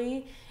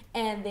illegally,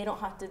 and they don't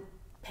have to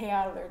pay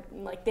out of their,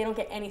 like, they don't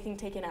get anything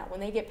taken out.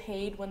 When they get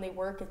paid when they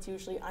work, it's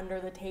usually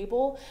under the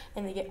table,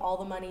 and they get all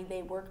the money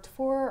they worked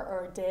for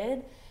or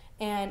did,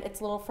 and it's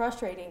a little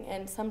frustrating.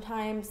 And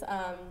sometimes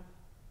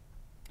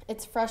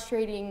it's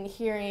frustrating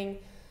hearing,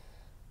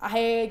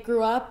 I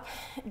grew up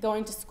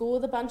going to school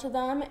with a bunch of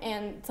them,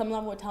 and some of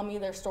them would tell me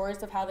their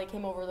stories of how they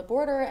came over the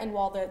border, and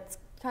while that's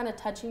kind of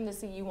touching to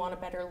see you want a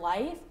better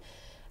life,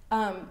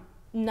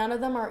 none of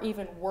them are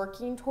even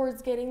working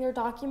towards getting their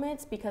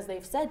documents because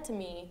they've said to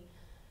me,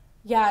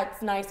 yeah,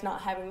 it's nice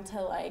not having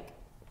to, like,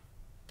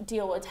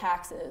 deal with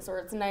taxes, or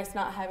it's nice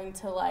not having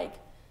to, like,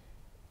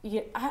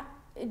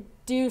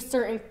 do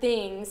certain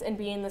things and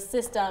be in the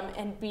system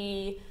and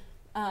be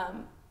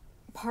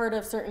part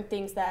of certain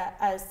things that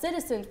as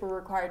citizens we're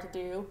required to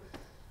do.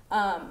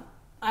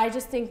 I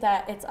just think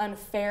that it's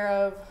unfair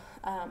of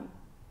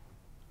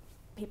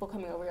people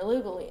coming over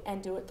illegally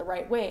and do it the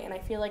right way. And I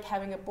feel like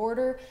having a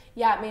border,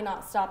 yeah, it may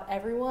not stop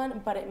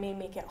everyone, but it may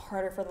make it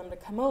harder for them to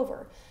come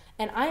over.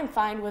 And I'm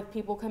fine with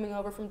people coming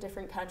over from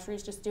different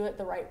countries, just do it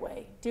the right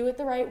way. Do it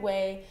the right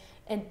way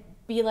and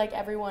be like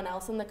everyone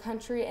else in the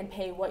country and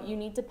pay what you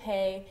need to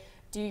pay,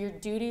 do your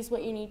duties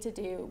what you need to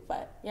do,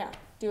 but yeah,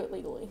 do it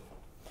legally.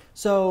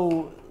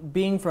 So,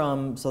 being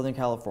from Southern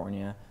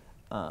California,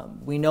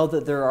 we know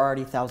that there are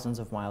already thousands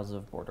of miles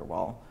of border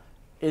wall.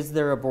 Is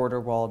there a border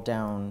wall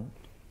down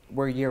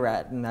where you're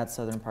at in that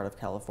southern part of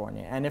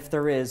California? And if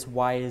there is,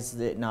 why is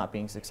it not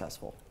being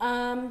successful?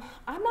 I'm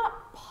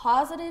not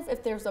positive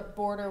if there's a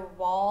border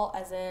wall,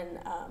 as in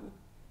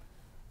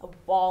a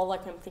wall,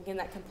 like I'm thinking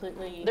that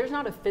completely... There's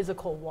not a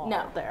physical wall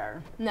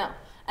there. No.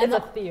 And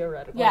it's a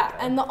theoretical. Yeah,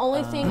 and the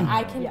only thing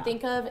I can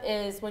think of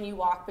is when you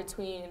walk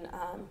between,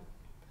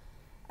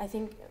 I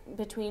think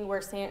between where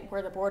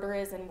the border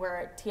is and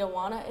where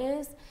Tijuana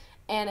is,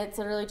 and it's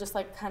literally just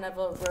like kind of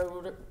a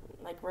road,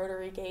 like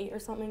rotary gate or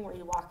something where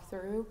you walk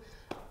through.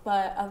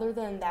 But other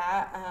than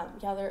that,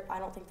 I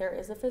don't think there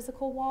is a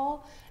physical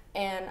wall,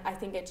 and I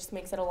think it just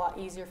makes it a lot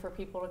easier for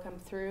people to come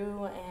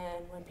through.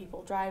 And when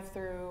people drive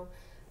through,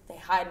 they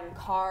hide in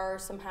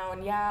cars somehow.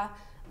 And yeah,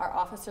 our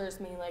officers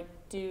may like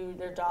do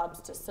their jobs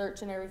to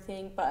search and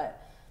everything,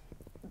 but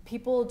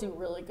people do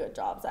really good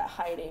jobs at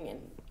hiding.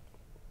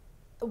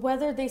 And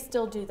whether they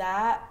still do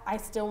that, I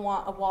still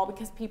want a wall,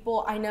 because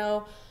people, I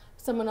know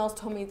someone else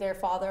told me their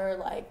father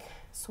like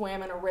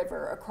swam in a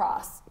river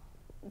across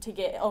to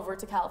get over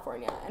to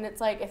California. And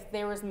it's like, if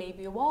there was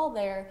maybe a wall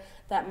there,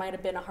 that might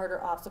have been a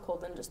harder obstacle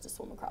than just to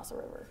swim across a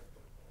river.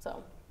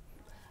 So,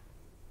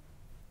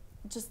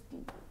 just,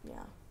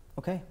 yeah.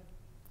 Okay,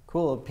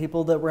 cool.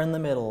 People that were in the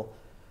middle,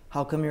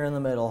 how come you're in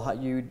the middle?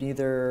 You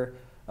neither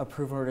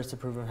approve or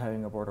disapprove of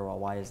having a border wall.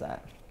 Why is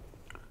that?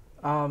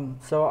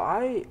 So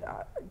I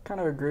kind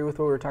of agree with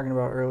what we were talking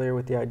about earlier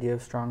with the idea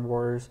of strong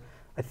borders.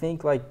 I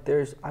think like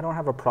I don't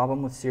have a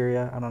problem with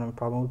Syria. I don't have a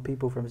problem with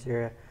people from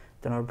Syria.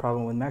 Don't have a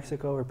problem with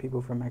Mexico or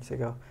people from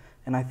Mexico.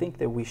 And I think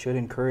that we should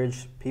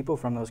encourage people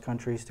from those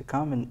countries to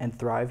come and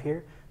thrive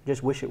here. I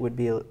just wish it would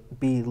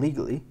be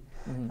legally,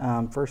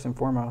 first and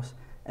foremost.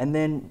 And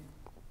then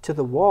to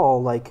the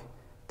wall, like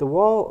the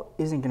wall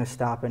isn't going to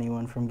stop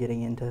anyone from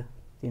getting into the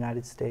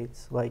United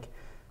States. Like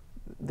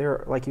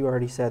you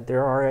already said,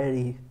 there are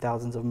already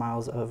thousands of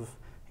miles of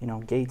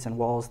gates and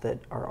walls that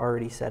are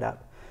already set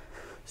up.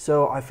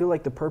 So I feel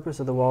like the purpose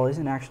of the wall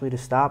isn't actually to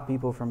stop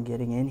people from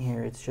getting in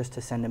here. It's just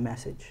to send a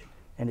message,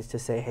 and it's to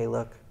say, hey,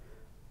 look,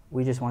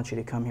 we just want you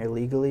to come here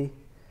legally,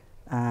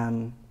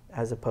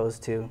 as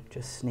opposed to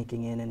just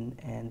sneaking in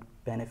and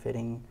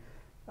benefiting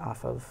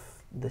off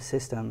of the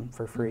system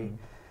for free.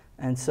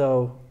 And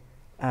so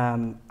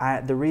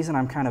the reason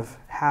I'm kind of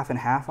half and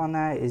half on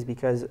that is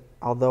because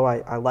although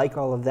I like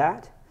all of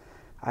that,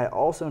 I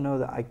also know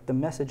that the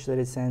message that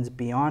it sends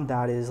beyond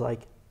that is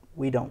like,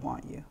 we don't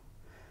want you.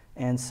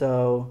 And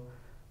so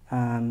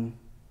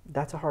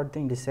that's a hard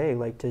thing to say,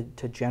 like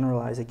to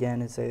generalize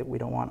again and say that we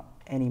don't want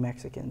any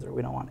Mexicans or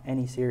we don't want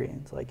any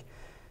Syrians. Like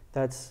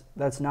that's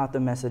not the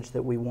message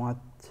that we want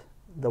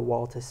the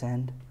wall to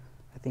send.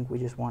 I think we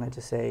just wanted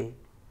to say,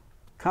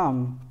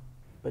 come,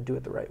 but do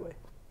it the right way.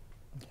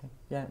 Okay.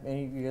 Yeah,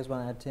 any of you guys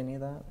want to add to any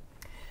of that?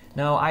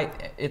 No,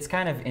 it's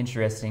kind of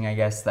interesting, I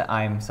guess, that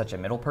I'm such a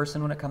middle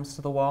person when it comes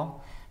to the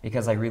wall,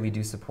 because I really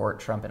do support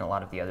Trump in a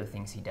lot of the other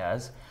things he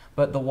does.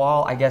 But the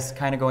wall, I guess,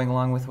 kind of going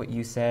along with what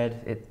you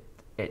said,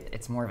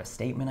 it's more of a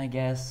statement, I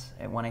guess,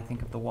 when I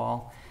think of the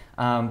wall.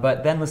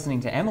 But then listening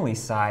to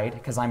Emily's side,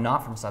 because I'm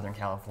not from Southern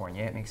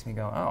California, it makes me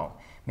go, oh,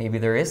 maybe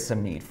there is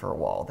some need for a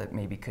wall that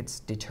maybe could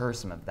deter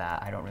some of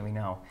that. I don't really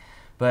know.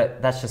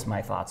 But that's just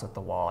my thoughts with the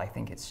wall. I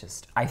think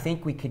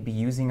we could be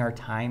using our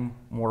time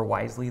more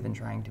wisely than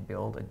trying to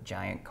build a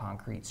giant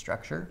concrete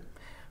structure.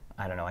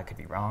 I don't know, I could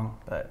be wrong,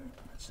 but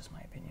that's just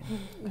my opinion.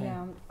 Okay.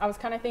 Yeah, I was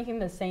kind of thinking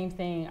the same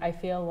thing. I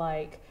feel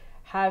like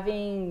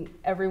having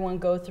everyone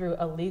go through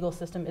a legal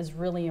system is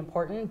really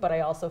important, but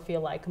I also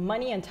feel like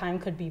money and time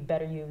could be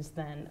better used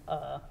than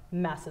a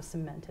massive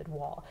cemented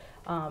wall.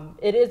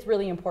 It is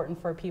really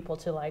important for people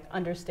to like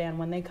understand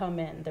when they come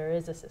in, there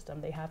is a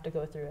system, they have to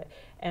go through it.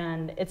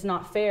 And it's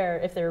not fair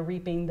if they're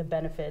reaping the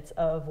benefits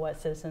of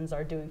what citizens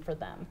are doing for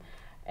them.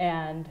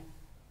 And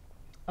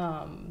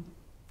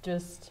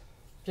just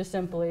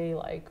simply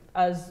like,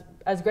 as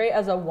great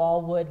as a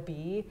wall would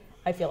be,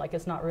 I feel like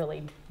it's not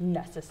really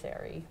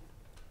necessary.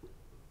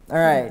 All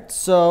right,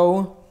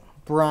 so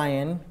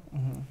Brian,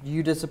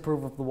 you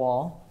disapprove of the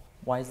wall.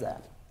 Why is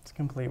that? It's a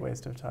complete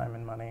waste of time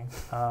and money.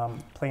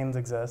 Planes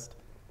exist.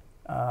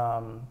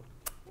 If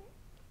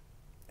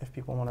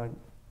people want to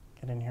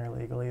get in here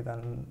legally,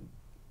 then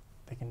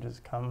they can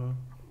just come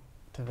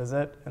to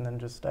visit and then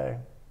just stay.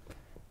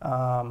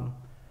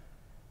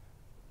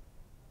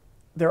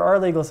 There are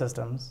legal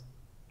systems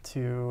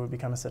to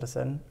become a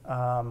citizen,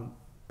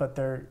 but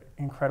they're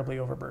incredibly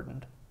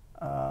overburdened.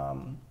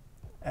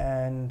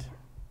 And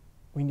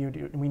we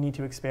need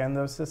to expand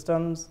those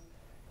systems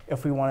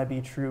if we want to be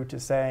true to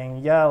saying,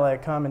 yeah,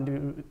 like come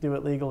and do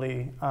it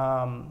legally.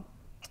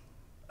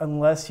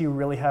 Unless you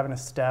really have an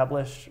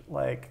established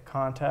like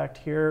contact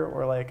here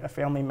or like a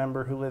family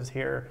member who lives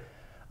here,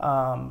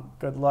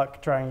 good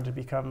luck trying to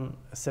become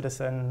a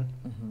citizen,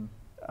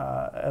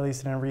 at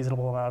least in a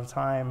reasonable amount of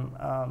time.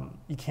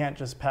 You can't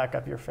just pack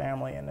up your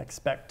family and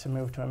expect to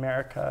move to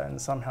America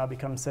and somehow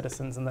become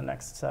citizens in the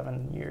next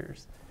 7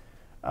 years.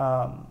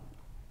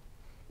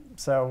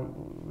 So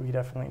we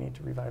definitely need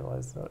to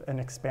revitalize and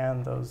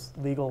expand those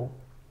legal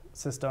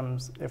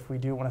systems. If we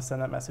do want to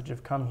send that message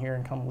of come here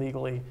and come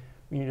legally,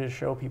 we need to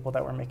show people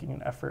that we're making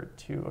an effort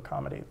to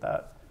accommodate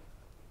that.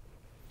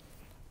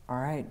 All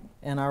right,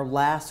 and our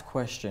last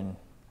question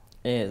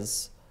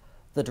is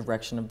the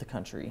direction of the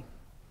country.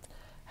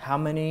 How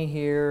many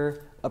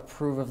here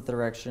approve of the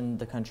direction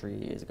the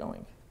country is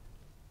going?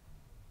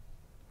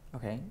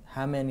 Okay,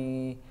 how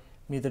many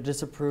neither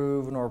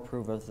disapprove nor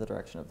approve of the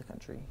direction of the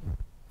country?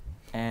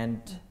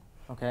 And,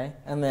 okay,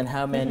 and then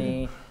how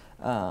many,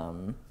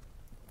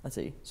 let's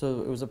see,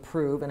 so it was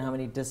approve, and how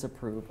many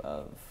disapprove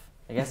of?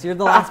 I guess you're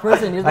the last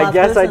person. You're the last I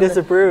guess person I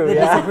disapprove. that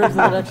Yeah. disapproves of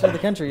the direction of the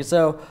country.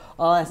 So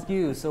I'll ask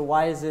you, so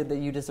why is it that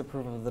you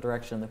disapprove of the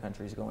direction the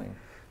country's going?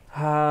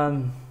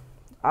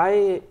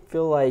 I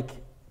feel like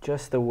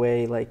just the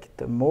way, like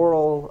the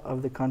moral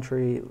of the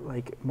country,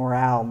 like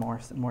morale, more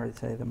to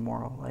say the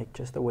moral, like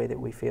just the way that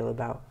we feel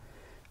about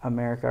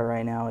America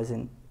right now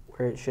isn't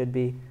where it should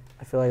be.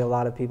 I feel like a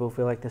lot of people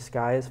feel like the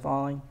sky is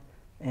falling,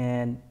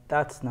 and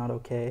that's not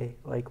okay.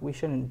 Like we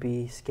shouldn't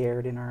be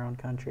scared in our own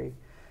country.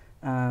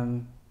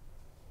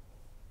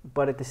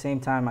 But at the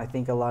same time, I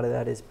think a lot of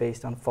that is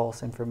based on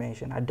false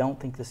information. I don't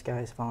think the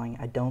sky is falling.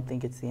 I don't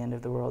think it's the end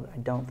of the world. I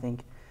don't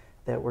think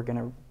that we're going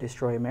to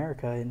destroy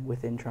America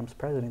within Trump's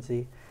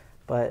presidency.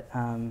 But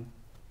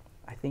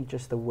I think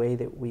just the way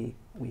that we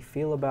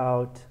feel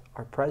about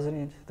our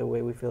president, the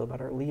way we feel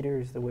about our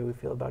leaders, the way we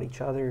feel about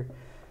each other,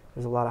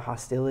 there's a lot of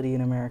hostility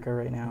in America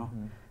right now.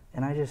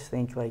 And I just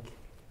think like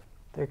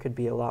there could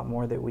be a lot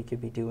more that we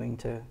could be doing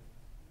to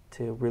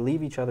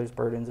relieve each other's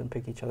burdens and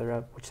pick each other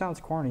up, which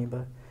sounds corny,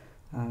 but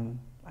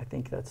I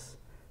think that's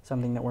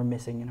something that we're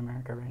missing in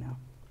America right now.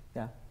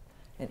 Yeah.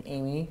 And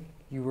Amy,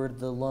 you were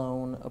the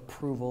lone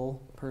approval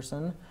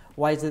person.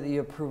 Why is it that you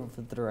approve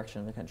of the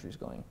direction the country's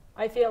going?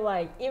 I feel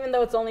like even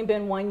though it's only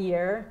been 1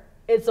 year,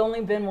 it's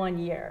only been 1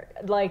 year.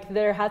 Like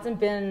there hasn't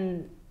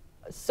been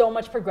so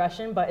much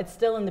progression, but it's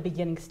still in the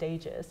beginning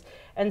stages.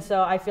 And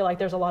so I feel like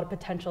there's a lot of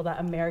potential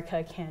that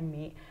America can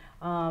meet.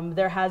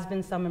 There has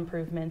been some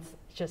improvements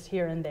just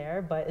here and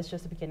there, but it's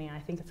just the beginning. I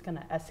think it's going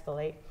to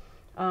escalate.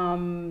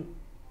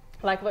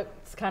 like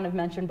what's kind of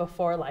mentioned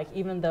before, like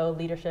even though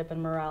leadership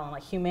and morale and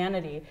like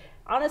humanity,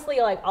 honestly,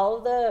 like all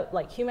of the,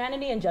 like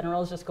humanity in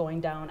general is just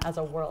going down as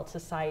a world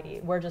society.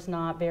 We're just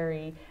not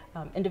very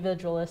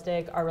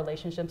individualistic. Our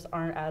relationships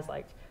aren't as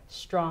like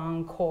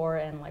strong core,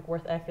 and like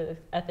worth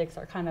ethics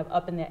are kind of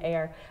up in the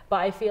air. But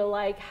I feel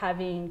like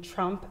having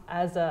Trump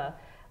as a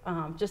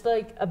just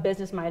like a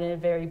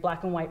business-minded, very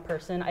black and white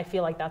person, I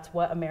feel like that's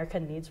what America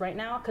needs right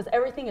now, because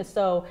everything is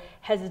so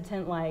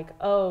hesitant, like,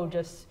 oh,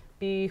 just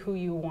be who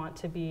you want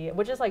to be,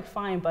 which is like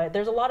fine, but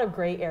there's a lot of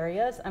gray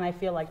areas, and I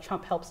feel like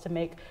Trump helps to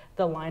make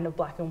the line of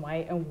black and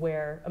white and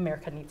where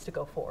America needs to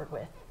go forward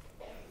with.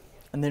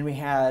 And then we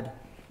had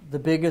the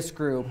biggest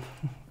group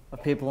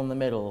of people in the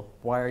middle.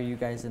 Why are you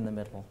guys in the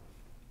middle?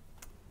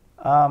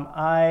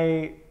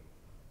 I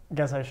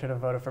guess I should have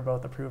voted for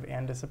both approve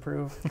and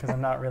disapprove, because I'm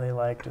not really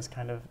like just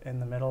kind of in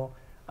the middle.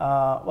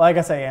 Well, I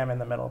guess I am in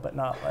the middle, but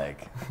not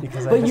like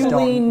because I But just you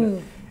don't.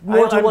 lean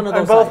more to one of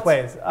those both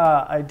sides. ways.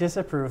 I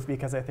disapprove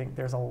because I think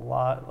there's a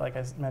lot, like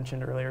I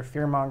mentioned earlier,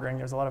 fear mongering.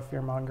 There's a lot of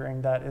fear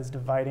mongering that is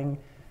dividing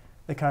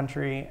the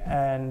country,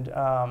 and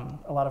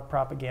a lot of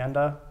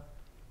propaganda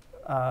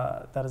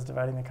that is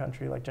dividing the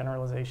country, like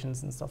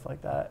generalizations and stuff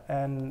like that,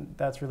 and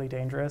that's really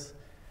dangerous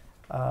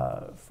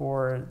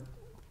for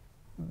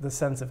the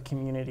sense of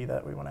community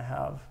that we want to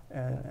have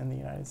in the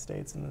United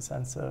States, and the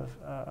sense of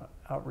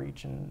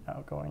outreach and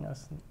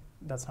outgoingness.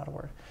 That's not a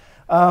word.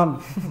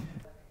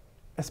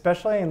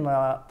 Especially in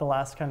the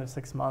last kind of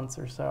 6 months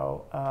or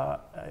so,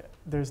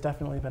 there's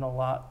definitely been a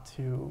lot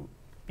to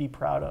be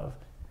proud of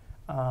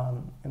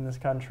in this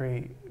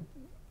country.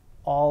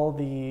 All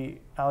the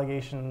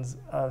allegations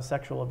of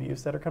sexual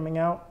abuse that are coming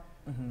out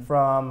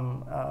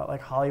from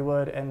like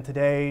Hollywood, and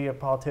today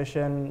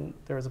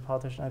there was a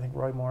politician, I think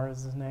Roy Moore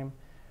is his name.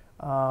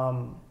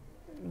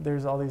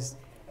 There's all these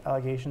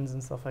allegations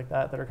and stuff like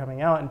that are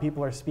coming out, and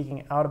people are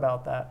speaking out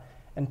about that,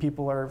 and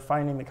people are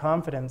finding the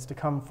confidence to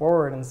come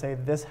forward and say,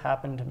 this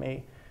happened to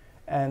me,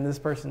 and this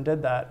person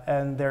did that,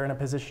 and they're in a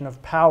position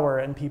of power,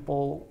 and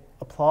people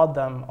applaud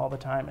them all the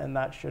time, and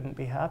that shouldn't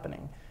be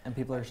happening. And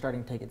people are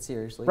starting to take it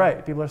seriously.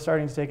 Right, people are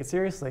starting to take it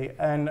seriously,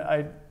 and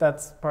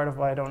that's part of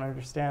why I don't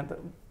understand.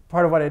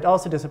 Part of what I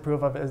also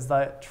disapprove of is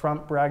that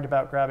Trump bragged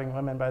about grabbing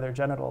women by their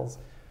genitals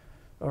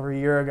over a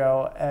year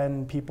ago,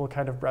 and people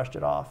kind of brushed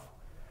it off,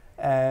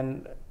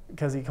 and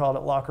because he called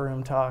it locker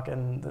room talk,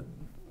 and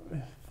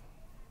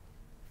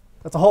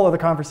that's a whole other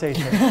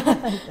conversation.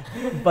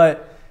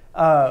 But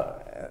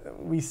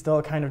we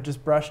still kind of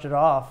just brushed it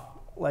off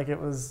like it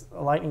was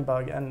a lightning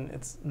bug, and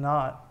it's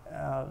not.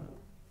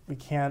 We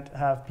can't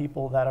have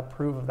people that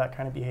approve of that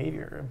kind of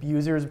behavior.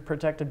 Abusers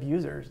protect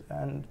abusers,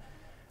 and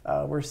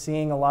we're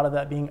seeing a lot of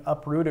that being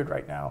uprooted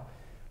right now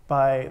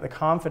by the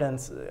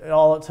confidence.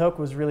 All it took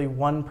was really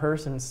one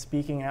person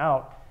speaking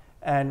out,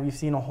 and we've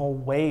seen a whole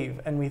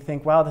wave, and we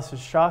think, wow, this is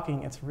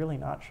shocking. It's really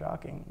not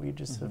shocking. We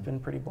just have been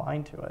pretty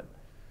blind to it.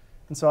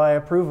 And so I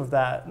approve of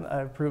that.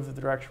 I approve of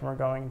the direction we're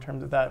going in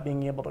terms of that,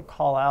 being able to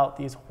call out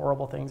these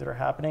horrible things that are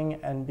happening,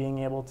 and being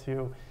able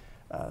to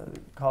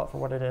call it for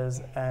what it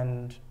is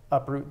and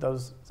uproot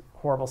those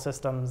horrible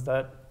systems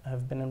that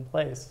have been in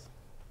place.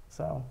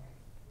 So,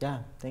 yeah,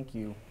 thank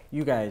you.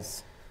 You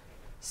guys.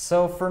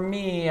 So for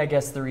me, I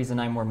guess the reason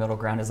I'm more middle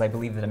ground is I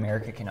believe that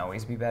America can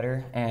always be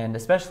better. And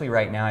especially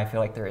right now, I feel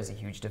like there is a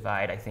huge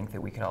divide. I think that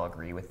we could all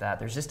agree with that.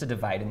 There's just a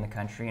divide in the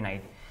country,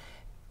 and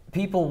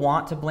people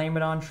want to blame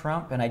it on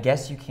Trump, and I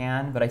guess you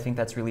can, but I think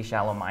that's really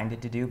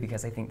shallow-minded to do,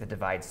 because I think the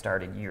divide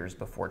started years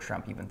before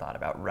Trump even thought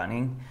about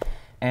running.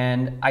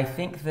 And I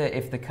think that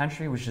if the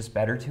country was just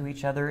better to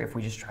each other, if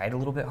we just tried a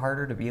little bit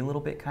harder to be a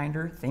little bit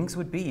kinder, things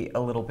would be a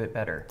little bit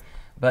better.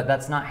 But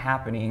that's not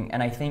happening,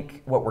 and I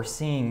think what we're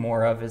seeing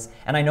more of is,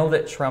 and I know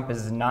that Trump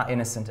is not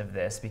innocent of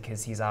this,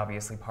 because he's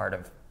obviously part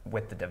of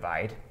with the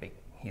divide.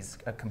 He's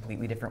a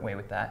completely different way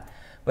with that.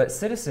 But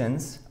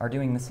citizens are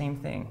doing the same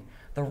thing.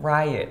 The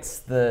riots,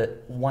 the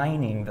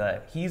whining,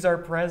 he's our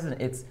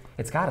president,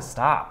 it's got to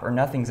stop, or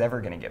nothing's ever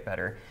going to get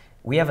better.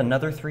 We have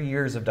another 3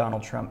 years of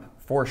Donald Trump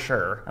for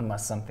sure,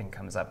 unless something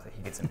comes up that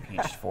he gets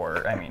impeached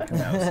for. I mean, who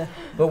knows?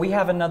 But we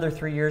have another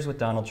 3 years with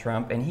Donald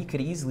Trump, and he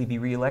could easily be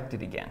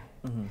reelected again.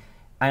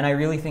 And I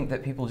really think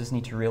that people just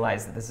need to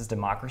realize that this is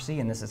democracy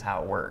and this is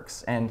how it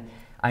works. And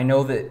I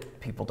know that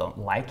people don't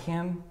like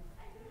him.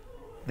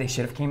 They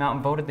should have came out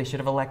and voted. They should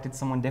have elected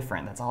someone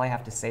different. That's all I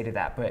have to say to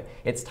that. But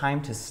it's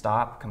time to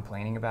stop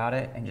complaining about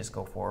it and just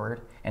go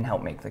forward and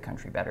help make the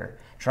country better.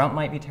 Trump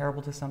might be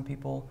terrible to some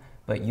people,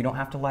 but you don't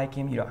have to like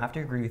him. You don't have to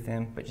agree with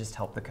him, but just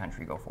help the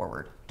country go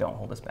forward. Don't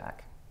hold us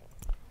back.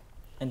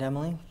 And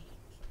Emily?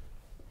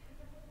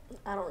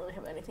 I don't really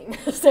have anything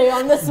to say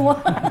on this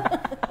one.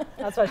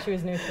 That's why she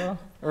was neutral.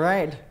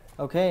 Right.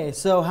 Okay.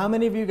 So how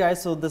many of you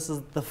guys, so this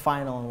is the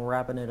final and we're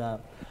wrapping it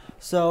up.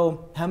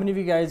 So how many of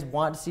you guys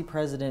want to see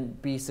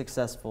president be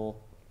successful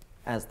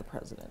as the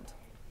president?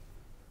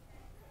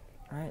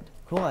 All right.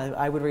 Cool.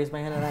 I would raise my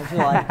hand on that too.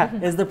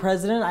 Like, is the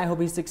president, I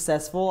hope he's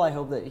successful. I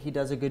hope that he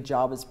does a good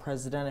job as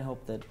president. I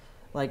hope that,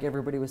 like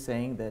everybody was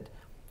saying, that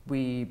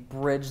we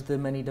bridge the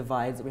many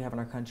divides that we have in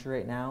our country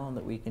right now, and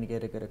that we can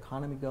get a good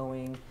economy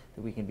going,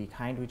 that we can be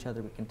kind to each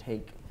other, we can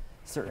take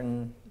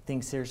certain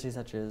things seriously,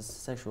 such as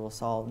sexual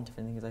assault and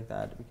different things like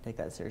that. We can take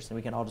that seriously.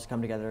 We can all just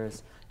come together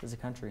as a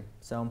country.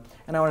 So,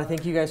 and I want to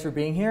thank you guys for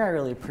being here. I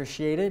really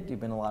appreciate it.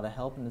 You've been a lot of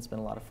help, and it's been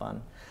a lot of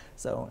fun.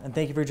 So, and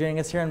thank you for joining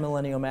us here on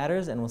Millennial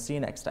Matters, and we'll see you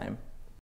next time.